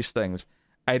all these things.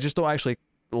 I just don't actually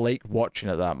like watching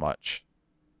it that much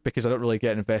because I don't really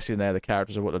get invested in any of the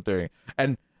characters or what they're doing.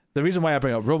 And the reason why I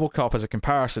bring up RoboCop as a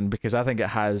comparison, because I think it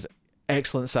has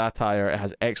excellent satire, it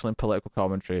has excellent political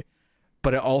commentary,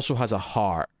 but it also has a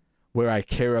heart where I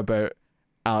care about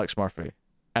Alex Murphy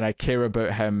and I care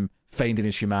about him finding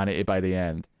his humanity by the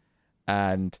end.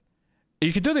 And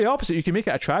you can do the opposite. You can make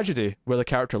it a tragedy where the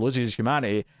character loses his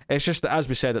humanity. It's just that, as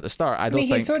we said at the start, I don't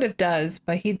think he sort of does,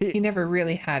 but he never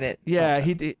really had it. Yeah,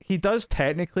 also. he does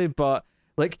technically, but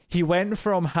like he went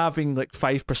from having like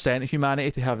 5%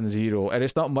 humanity to having 0, and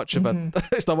it's not much of a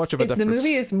it's not much of a difference. The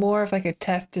movie is more of like a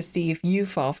test to see if you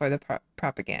fall for the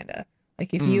propaganda,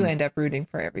 like if you end up rooting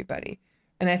for everybody.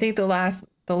 And I think the last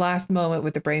moment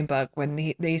with the brain bug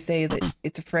when they say that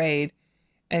it's afraid,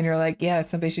 and you're like, yeah,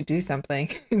 somebody should do something.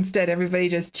 Instead, everybody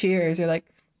just cheers. You're like,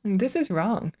 this is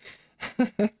wrong.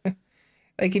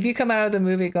 Like if you come out of the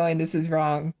movie going, this is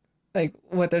wrong, like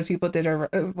what those people did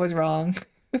was wrong.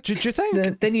 Do you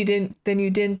think? Then you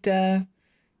didn't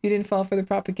fall for the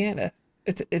propaganda.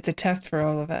 It's a test for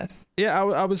all of us. Yeah,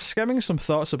 I was skimming some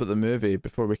thoughts about the movie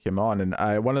before we came on,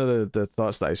 and one of the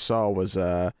thoughts that I saw was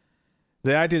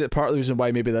the idea that part of the reason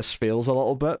why maybe this fails a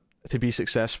little bit to be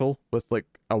successful with like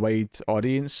a wide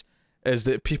audience is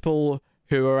that people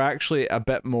who are actually a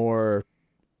bit more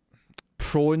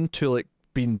prone to like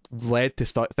being led to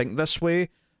think this way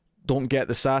don't get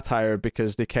the satire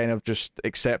because they kind of just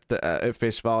accept it at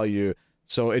face value,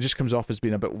 so it just comes off as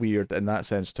being a bit weird in that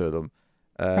sense to them.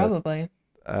 Probably.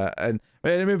 And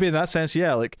maybe in that sense,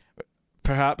 yeah, like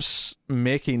perhaps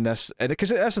making this, because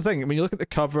that's the thing, when you look at the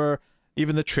cover,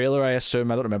 even the trailer, I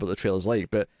assume, I don't remember what the trailer's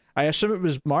like, but I assume it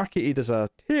was marketed as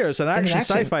it's an action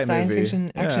sci-fi science movie.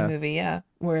 Fiction action movie, yeah,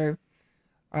 where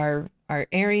our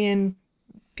Aryan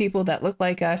people that look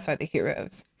like us are the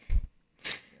heroes.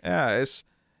 Yeah, it's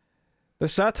the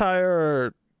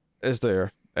satire is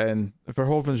there, and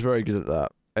Verhoeven's very good at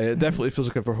that. It definitely feels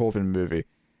like a Verhoeven movie.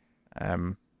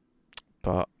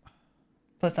 But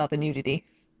plus all the nudity.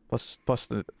 Plus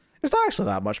it's not actually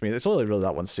that much. I mean, it's only really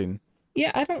that one scene.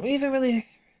 Yeah, I don't even really.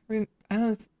 I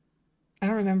don't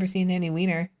remember seeing any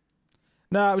wiener.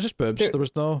 No, it was just boobs. There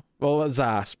was no. Well, it's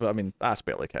ass, but I mean, ass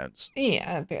barely counts.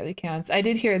 Yeah, it barely counts. I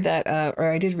did hear that,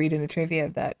 or I did read in the trivia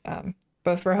that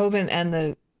both Verhoeven and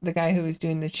the guy who was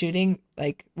doing the shooting,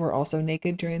 like, were also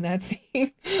naked during that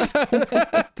scene.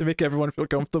 To make everyone feel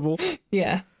comfortable.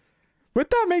 Yeah. Would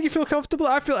that make you feel comfortable?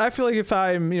 I feel like if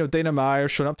I'm, Dana Meyer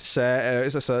showing up to set,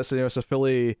 it's a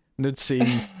fully nude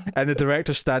scene, and the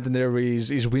director's standing there with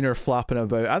his wiener flapping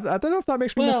about. I don't know if that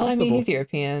makes me more comfortable. Well, I mean, he's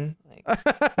European. Like,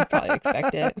 you'd probably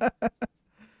expect it.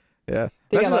 Yeah.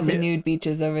 They got lots of nude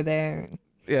beaches over there.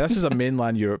 Yeah, this is a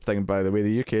mainland Europe thing, by the way.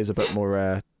 The UK is a bit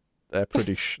more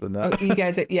prudish than that. Oh, you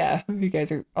guys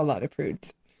are a lot of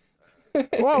prudes.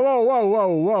 Whoa.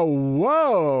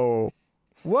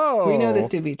 We know this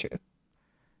to be true.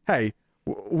 Hey,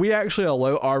 we actually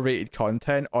allow R-rated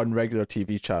content on regular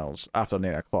TV channels after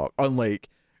 9 o'clock, unlike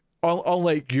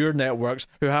your networks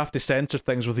who have to censor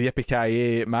things with the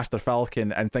Yippee-Ki-Yay, Master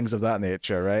Falcon, and things of that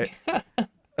nature, right?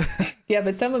 Yeah,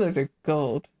 but some of those are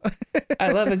gold.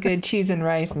 I love a good cheese and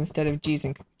rice instead of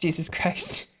Jesus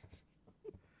Christ.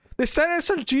 They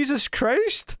censored Jesus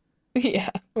Christ?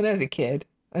 Yeah, when I was a kid.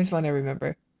 That's one I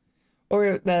remember.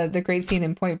 Or the great scene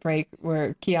in Point Break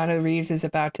where Keanu Reeves is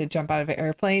about to jump out of an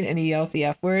airplane and he yells the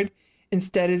F word.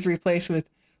 Instead is replaced with,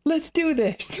 "Let's do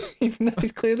this," even though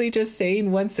he's clearly just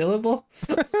saying one syllable.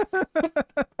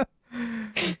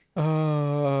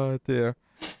 Oh, dear.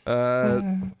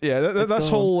 This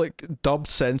whole like dubbed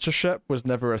censorship was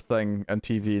never a thing on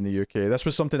TV in the UK. This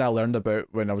was something I learned about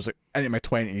when I was like in my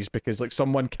 20s, because like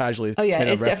someone casually made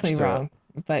a it's definitely wrong,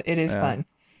 but it is fun.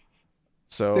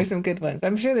 So there's some good ones.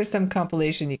 I'm sure there's some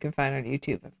compilation you can find on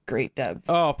YouTube of great dubs.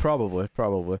 Oh, probably.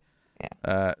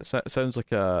 Yeah. Sounds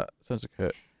like a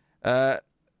hit. But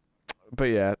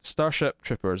yeah, Starship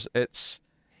Troopers. Do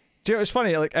you know, it's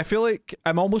funny, like, I feel like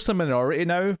I'm almost a minority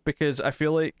now, because I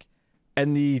feel like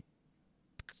in the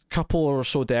couple or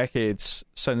so decades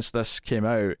since this came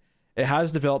out, it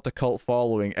has developed a cult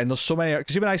following, and there's so many,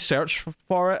 because even I searched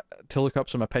for it to look up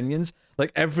some opinions,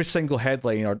 like, every single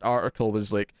headline or article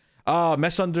was like,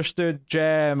 misunderstood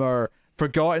gem, or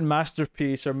forgotten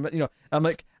masterpiece, or, you know, I'm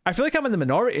like, I feel like I'm in the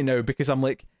minority now, because I'm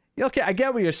like, yeah, okay, I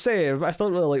get what you're saying, but I still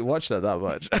don't really like watching it that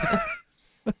much.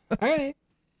 All right.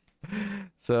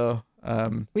 So,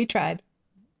 we tried.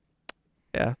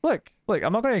 Yeah, look,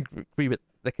 I'm not going to agree with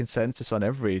the consensus on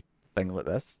everything like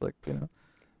this, like, you know.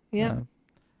 Yeah.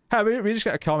 We just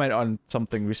got a comment on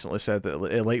something recently said that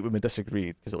it liked when we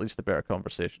disagreed, because it leads to better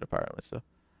conversation, apparently. So,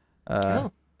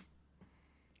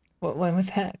 What one was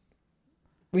that?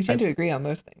 We tend to agree on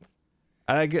most things.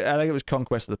 I think it was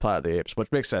Conquest of the Planet of the Apes,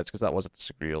 which makes sense because that was a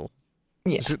disagreeable.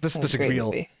 Yeah,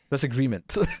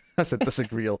 disagreement. I said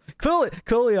disagreeable.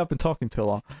 Clearly, I've been talking too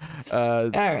long. All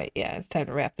right, yeah, it's time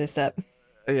to wrap this up.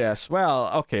 Yes.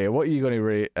 Well, okay. What are you going to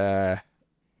rate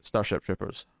Starship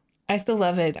Troopers? I still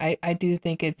love it. I do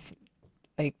think it's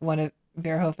like one of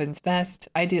Verhoeven's best.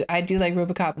 I do like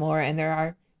RoboCop more, and there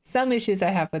are some issues I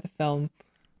have with the film,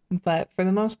 but for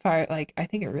the most part, like, I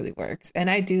think it really works, and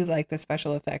I do like the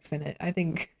special effects in it. I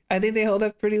think they hold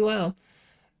up pretty well,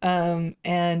 and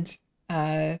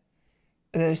the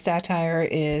satire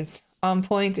is on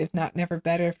point, if not never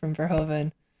better, from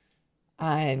Verhoeven.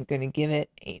 I'm gonna give it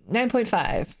a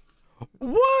 9.5.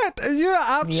 What? Are you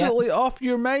absolutely off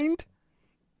your mind?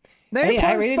 9.5. Hey,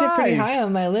 I rated it pretty high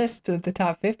on my list of the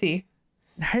top 50.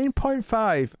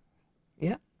 9.5.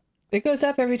 Yeah. It goes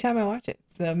up every time I watch it.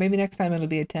 So maybe next time it'll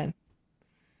be a 10.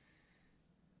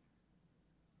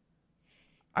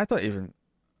 I don't even...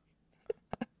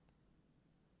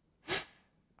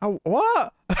 Oh,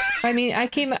 what? I mean, I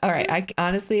came out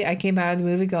of the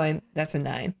movie going, that's a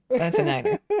 9. That's a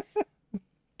 9.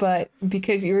 But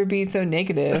because you were being so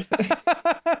negative,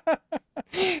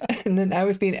 and then I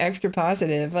was being extra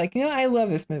positive, like, you know, I love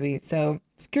this movie, so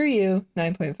screw you,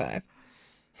 9.5.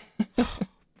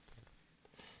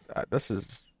 This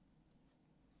is...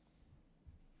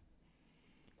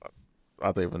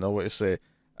 I don't even know what to say.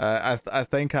 I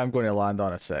think I'm going to land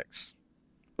on a 6.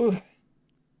 Ooh.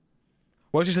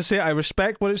 Well, just to say, I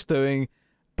respect what it's doing,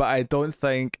 but I don't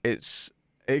think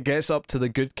it gets up to the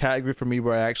good category for me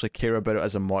where I actually care about it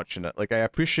as I'm watching it. Like, I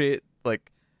appreciate, like,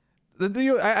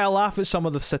 I laugh at some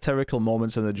of the satirical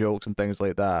moments and the jokes and things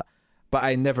like that, but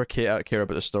I never care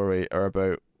about the story or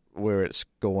about where it's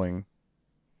going.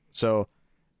 So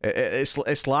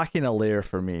it's lacking a layer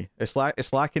for me. It's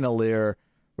lacking a layer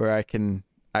where I can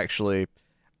actually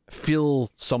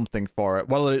feel something for it,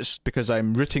 whether it's because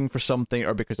I'm rooting for something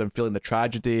or because I'm feeling the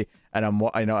tragedy and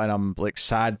I'm like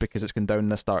sad because it's gone down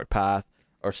this dark path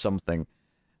or something.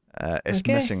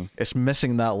 It's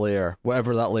missing that layer,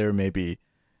 whatever that layer may be.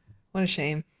 What a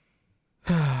shame.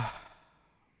 So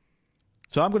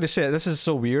I'm going to say this is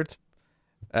so weird,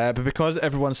 but because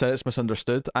everyone said it's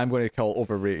misunderstood, I'm going to call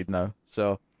overrated now.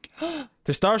 So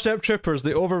to Starship Troopers,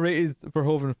 the overrated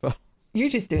Verhoeven film. You're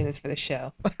just doing this for the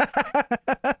show.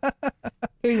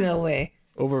 There's no way.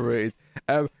 Overrated.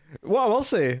 What I will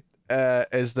say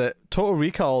is that Total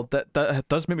Recall that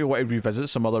does make me want to revisit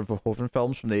some other Verhoeven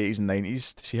films from the 80s and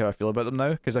 90s to see how I feel about them now,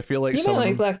 because I feel like you some might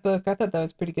like Black Book. I thought that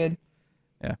was pretty good.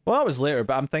 Yeah. Well, that was later,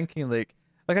 but I'm thinking like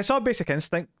I saw Basic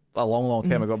Instinct a long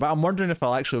time ago, but I'm wondering if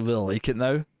I'll actually really like it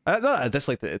now. I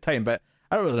disliked it at the time, but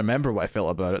I don't really remember what I felt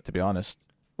about it, to be honest.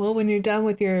 Well, when you're done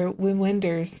with your Wim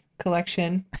Wenders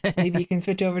collection, maybe you can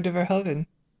switch over to Verhoeven.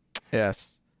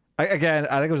 Yes. I think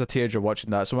it was a teenager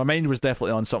watching that, so my mind was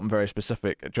definitely on something very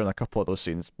specific during a couple of those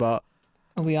scenes, but...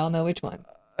 We all know which one.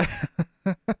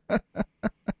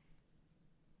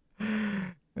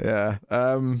 Yeah.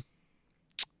 And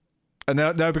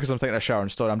now because I'm thinking of Sharon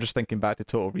Stone, I'm just thinking back to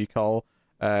Total Recall,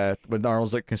 when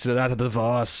Arnold's like, consider that a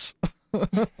divorce.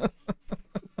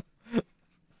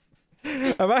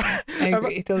 I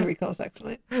agree. Total Recall is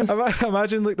excellent.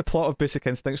 Imagine like the plot of Basic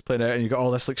Instinct's playing out, and you got all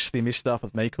this like steamy stuff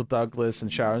with Michael Douglas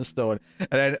and Sharon Stone, and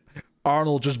then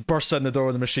Arnold just bursts in the door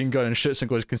with a machine gun and shoots and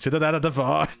goes, "Consider that a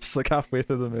divorce!" like halfway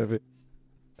through the movie.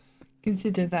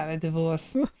 Consider that a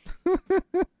divorce.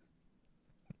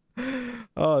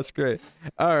 Oh, it's great.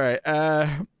 All right,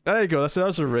 there you go.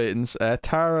 That's the ratings.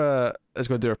 Tara is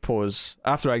going to do her pose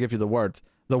after I give you the word.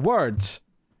 The word.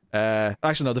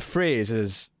 Actually, no, the phrase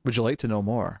is, would you like to know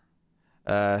more?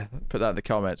 Put that in the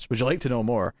comments. Would you like to know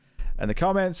more? In the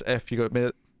comments, if you made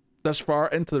it this far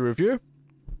into the review,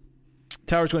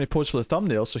 Tara's going to pose for the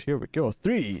thumbnail, so here we go.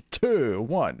 3, 2,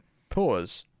 1,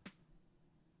 pose.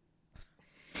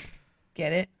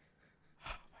 Get it?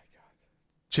 Oh my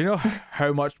Do you know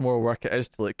how much more work it is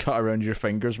to like cut around your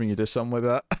fingers when you do something like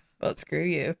that? Well, screw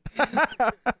you.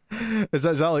 Is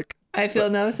that like? I feel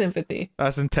no sympathy.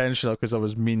 That's intentional because I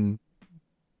was mean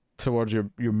towards your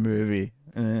movie.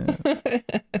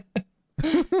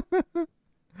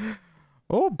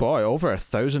 Oh boy, over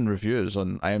 1,000 reviews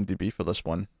on IMDb for this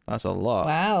one. That's a lot.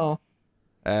 Wow.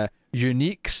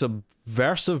 Unique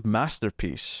subversive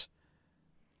masterpiece.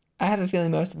 I have a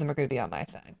feeling most of them are going to be on my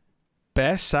side.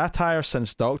 Best satire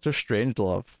since Doctor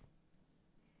Strangelove.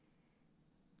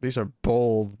 These are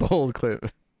bold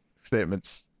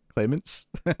statements. Claimants.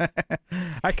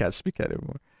 I can't speak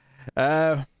anymore.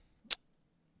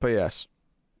 But yes.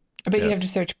 I bet you have to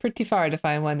search pretty far to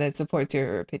find one that supports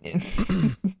your opinion.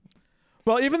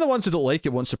 Well, even the ones who don't like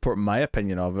it won't support my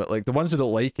opinion of it. Like, the ones who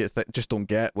don't like it just don't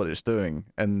get what it's doing,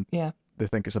 and they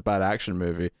think it's a bad action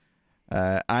movie.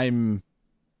 I'm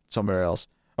somewhere else.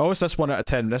 Oh, it's this 1 out of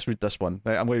 10. Let's read this one.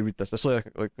 Right, I'm going to read this. It's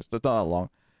like it's not that long.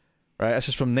 Right, this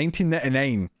is from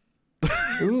 1999.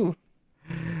 Ooh.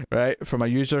 Right, from a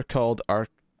user called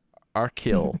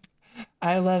Arkil.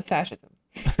 I love fascism.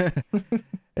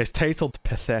 It's titled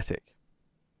Pathetic.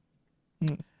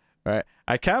 Mm. Right,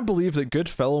 I can't believe that good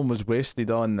film was wasted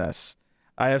on this.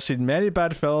 I have seen many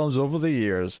bad films over the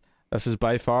years. This is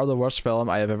by far the worst film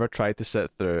I have ever tried to sit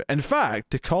through. In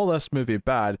fact, to call this movie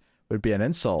bad would be an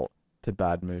insult to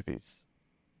bad movies.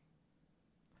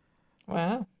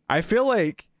 Wow. I feel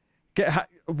like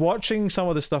watching some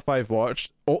of the stuff I've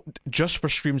watched just for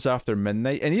Screams After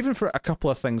Midnight, and even for a couple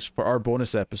of things for our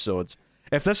bonus episodes,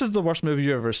 if this is the worst movie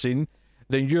you've ever seen,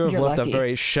 then you're lived lucky. A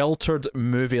very sheltered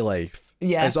movie life.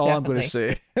 Yeah, that's all definitely. I'm going to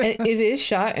say. And it is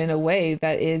shot in a way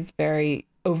that is very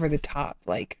over the top,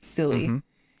 like silly.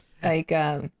 Mm-hmm. Like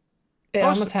it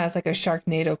almost has like a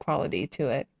Sharknado quality to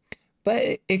it,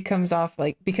 but it comes off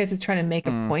like, because it's trying to make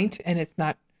a point and it's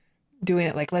not doing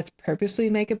it like, let's purposely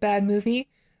make a bad movie.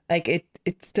 Like it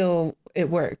still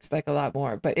works like a lot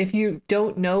more. But if you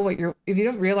don't know if you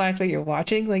don't realize what you're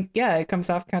watching, like, yeah, it comes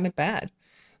off kind of bad.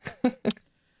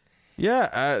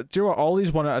 Yeah, do you know what? All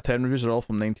these 1 out of 10 reviews are all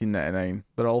from 1999.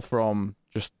 They're all from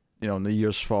just, in the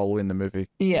years following the movie.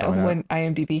 Yeah, when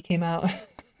IMDb came out.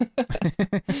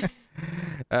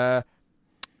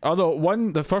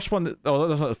 Although the first one, that's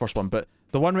not the first one, but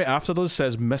the one right after those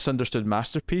says Misunderstood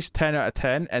Masterpiece, 10 out of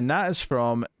 10, and that is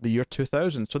from the year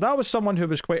 2000. So that was someone who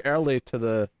was quite early to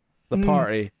the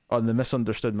party on the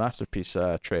Misunderstood Masterpiece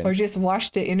train. Or just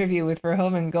watched the interview with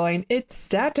Verhoeven going, it's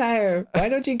satire, why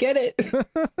don't you get it?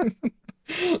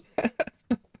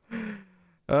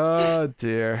 Oh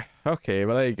dear. Okay,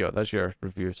 well there you go. That's your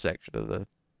review section of the,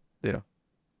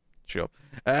 show.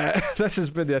 This has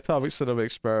been the Atomic Cinema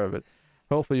Experiment.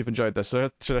 Hopefully you've enjoyed this.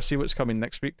 Should I see what's coming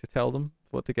next week to tell them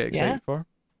what to get excited for?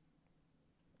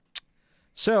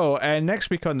 So, next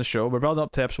week on the show, we're building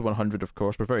up to episode 100, of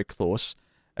course. We're very close.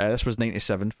 This was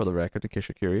 97 for the record, in case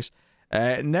you're curious.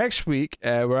 Next week,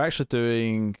 we're actually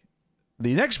doing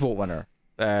the next vote winner.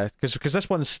 Because this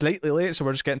one's slightly late, so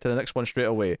we're just getting to the next one straight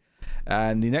away.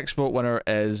 And the next vote winner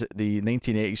is the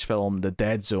 1980s film The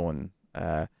Dead Zone.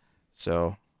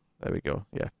 So there we go.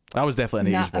 Yeah, that was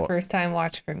definitely an 80s vote. Not a first time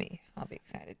watch for me. I'll be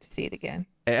excited to see it again.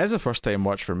 It is a first time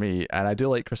watch for me, and I do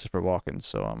like Christopher Walken,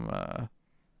 so I'm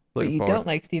but you forward. Don't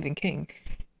like Stephen King.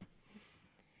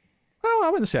 Well, I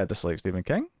wouldn't say I dislike Stephen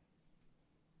King.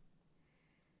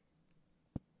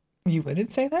 You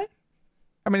wouldn't say that?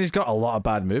 I mean, he's got a lot of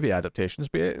bad movie adaptations,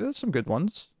 but there's some good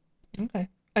ones. Okay.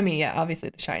 I mean, yeah, obviously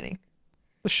The Shining.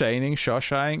 The Shining,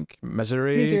 Shawshank,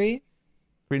 Misery.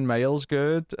 Green Mile's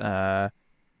good. The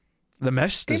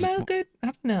Mist Green Mile good? I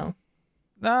don't know.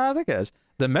 Nah, I think it is.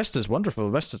 The Mist is wonderful.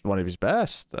 The Mist is one of his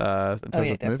best in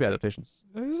terms of movie adaptations.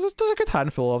 There's a good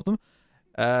handful of them.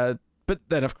 But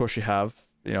then, of course, you have,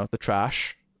 the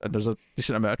trash. And there's a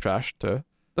decent amount of trash, too.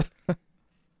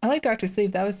 I like Dr.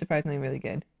 Sleep. That was surprisingly really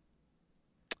good.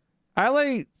 I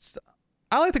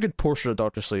liked a good portion of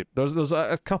Doctor Sleep. There's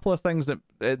a couple of things that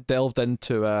it delved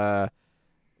into,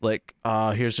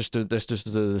 here's just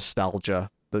the nostalgia,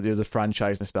 the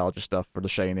franchise nostalgia stuff for The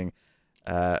Shining.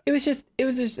 It was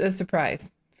just a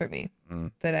surprise for me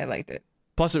that I liked it.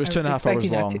 Plus, it was 2.5 hours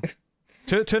long.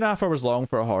 Two and a half hours long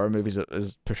for a horror movie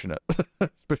is pushing it.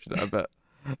 It's pushing it a bit.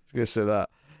 I was gonna say that.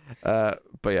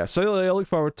 But yeah, so I look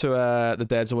forward to The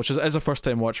Dead Zone, which is a first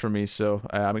time watch for me, so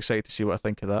I'm excited to see what I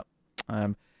think of that.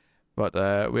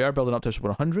 But we are building up to episode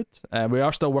 100. We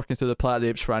are still working through the Planet of the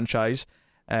Apes franchise,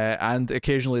 and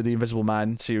occasionally the Invisible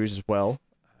Man series as well.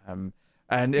 And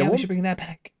we should bring that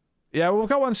back. Yeah, we've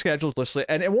got one scheduled loosely,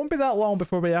 and it won't be that long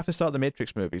before we have to start the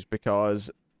Matrix movies,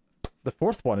 because the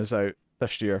fourth one is out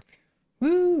this year.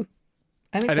 Woo!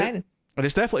 I'm excited. And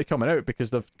it's definitely coming out because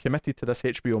they've committed to this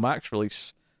HBO Max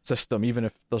release system, even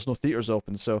if there's no theaters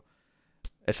open. So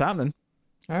it's happening.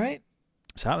 All right.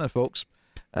 It's happening, folks.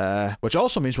 Which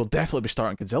also means we'll definitely be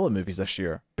starting Godzilla movies this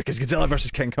year because Godzilla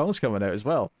vs. King Kong's coming out as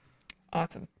well.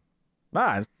 Awesome.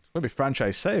 Man, it's going to be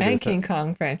franchise saved. And King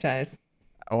Kong franchise.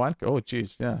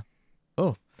 Geez, yeah.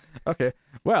 Oh, okay.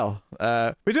 Well,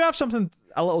 we do have something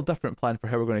a little different planned for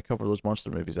how we're going to cover those monster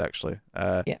movies, actually.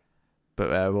 Yeah.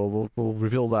 But we'll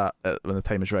reveal that when the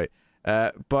time is right.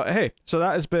 But hey, so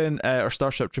that has been our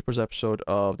Starship Troopers episode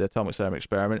of the Atomic Cinema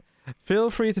Experiment. Feel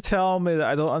free to tell me that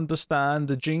I don't understand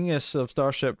the genius of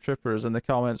Starship Troopers in the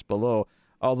comments below.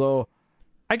 Although,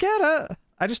 I get it.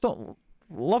 I just don't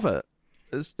love it.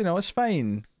 It's, it's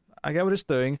fine. I get what it's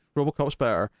doing. RoboCop's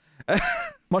better.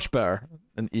 Much better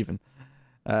than even.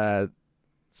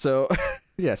 So,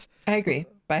 yes. I agree.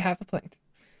 By half a point.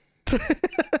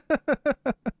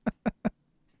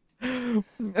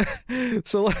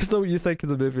 So let us know what you think of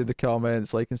the movie in the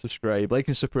comments. Like and subscribe.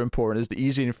 Liking super important. Is the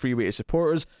easy and free way to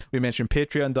support us. We mentioned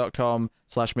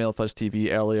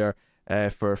patreon.com/MailFuzzTV earlier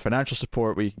for financial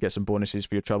support where you can get some bonuses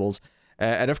for your troubles.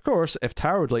 And of course, if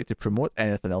Tara would like to promote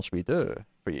anything else we do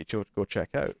for you to go check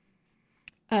out.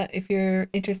 If you're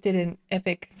interested in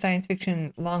epic science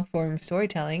fiction long-form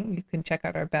storytelling, you can check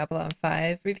out our Babylon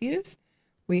 5 reviews.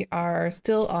 We are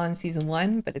still on season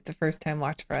 1, but it's a first-time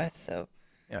watch for us, so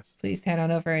yes, please head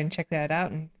on over and check that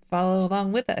out and follow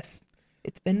along with us.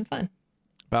 It's been fun.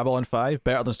 Babylon 5,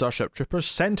 better than Starship Troopers.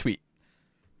 Send tweet.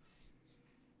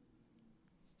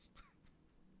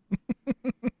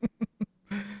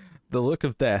 The look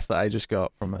of death that I just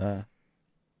got from...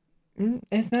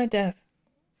 It's not death.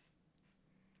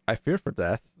 I fear for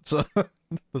death, so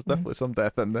there's definitely some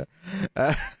death in there.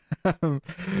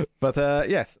 But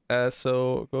yes,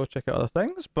 so go check out other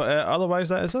things. But otherwise,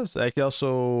 that is us. You can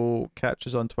also catch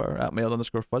us on Twitter at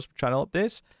 @mail_fuzz for channel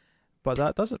updates. But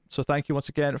that does it. So thank you once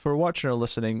again for watching or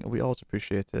listening. We always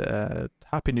appreciate it.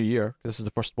 Happy New Year, because this is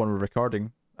the first one we're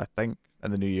recording, I think,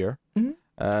 in the new year.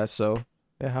 Mm-hmm. So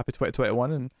yeah, happy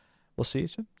 2021, and we'll see you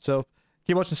soon. So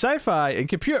keep watching Sci-Fi and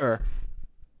Computer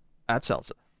at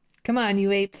Celsa. Come on,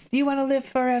 you apes. Do you want to live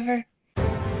forever?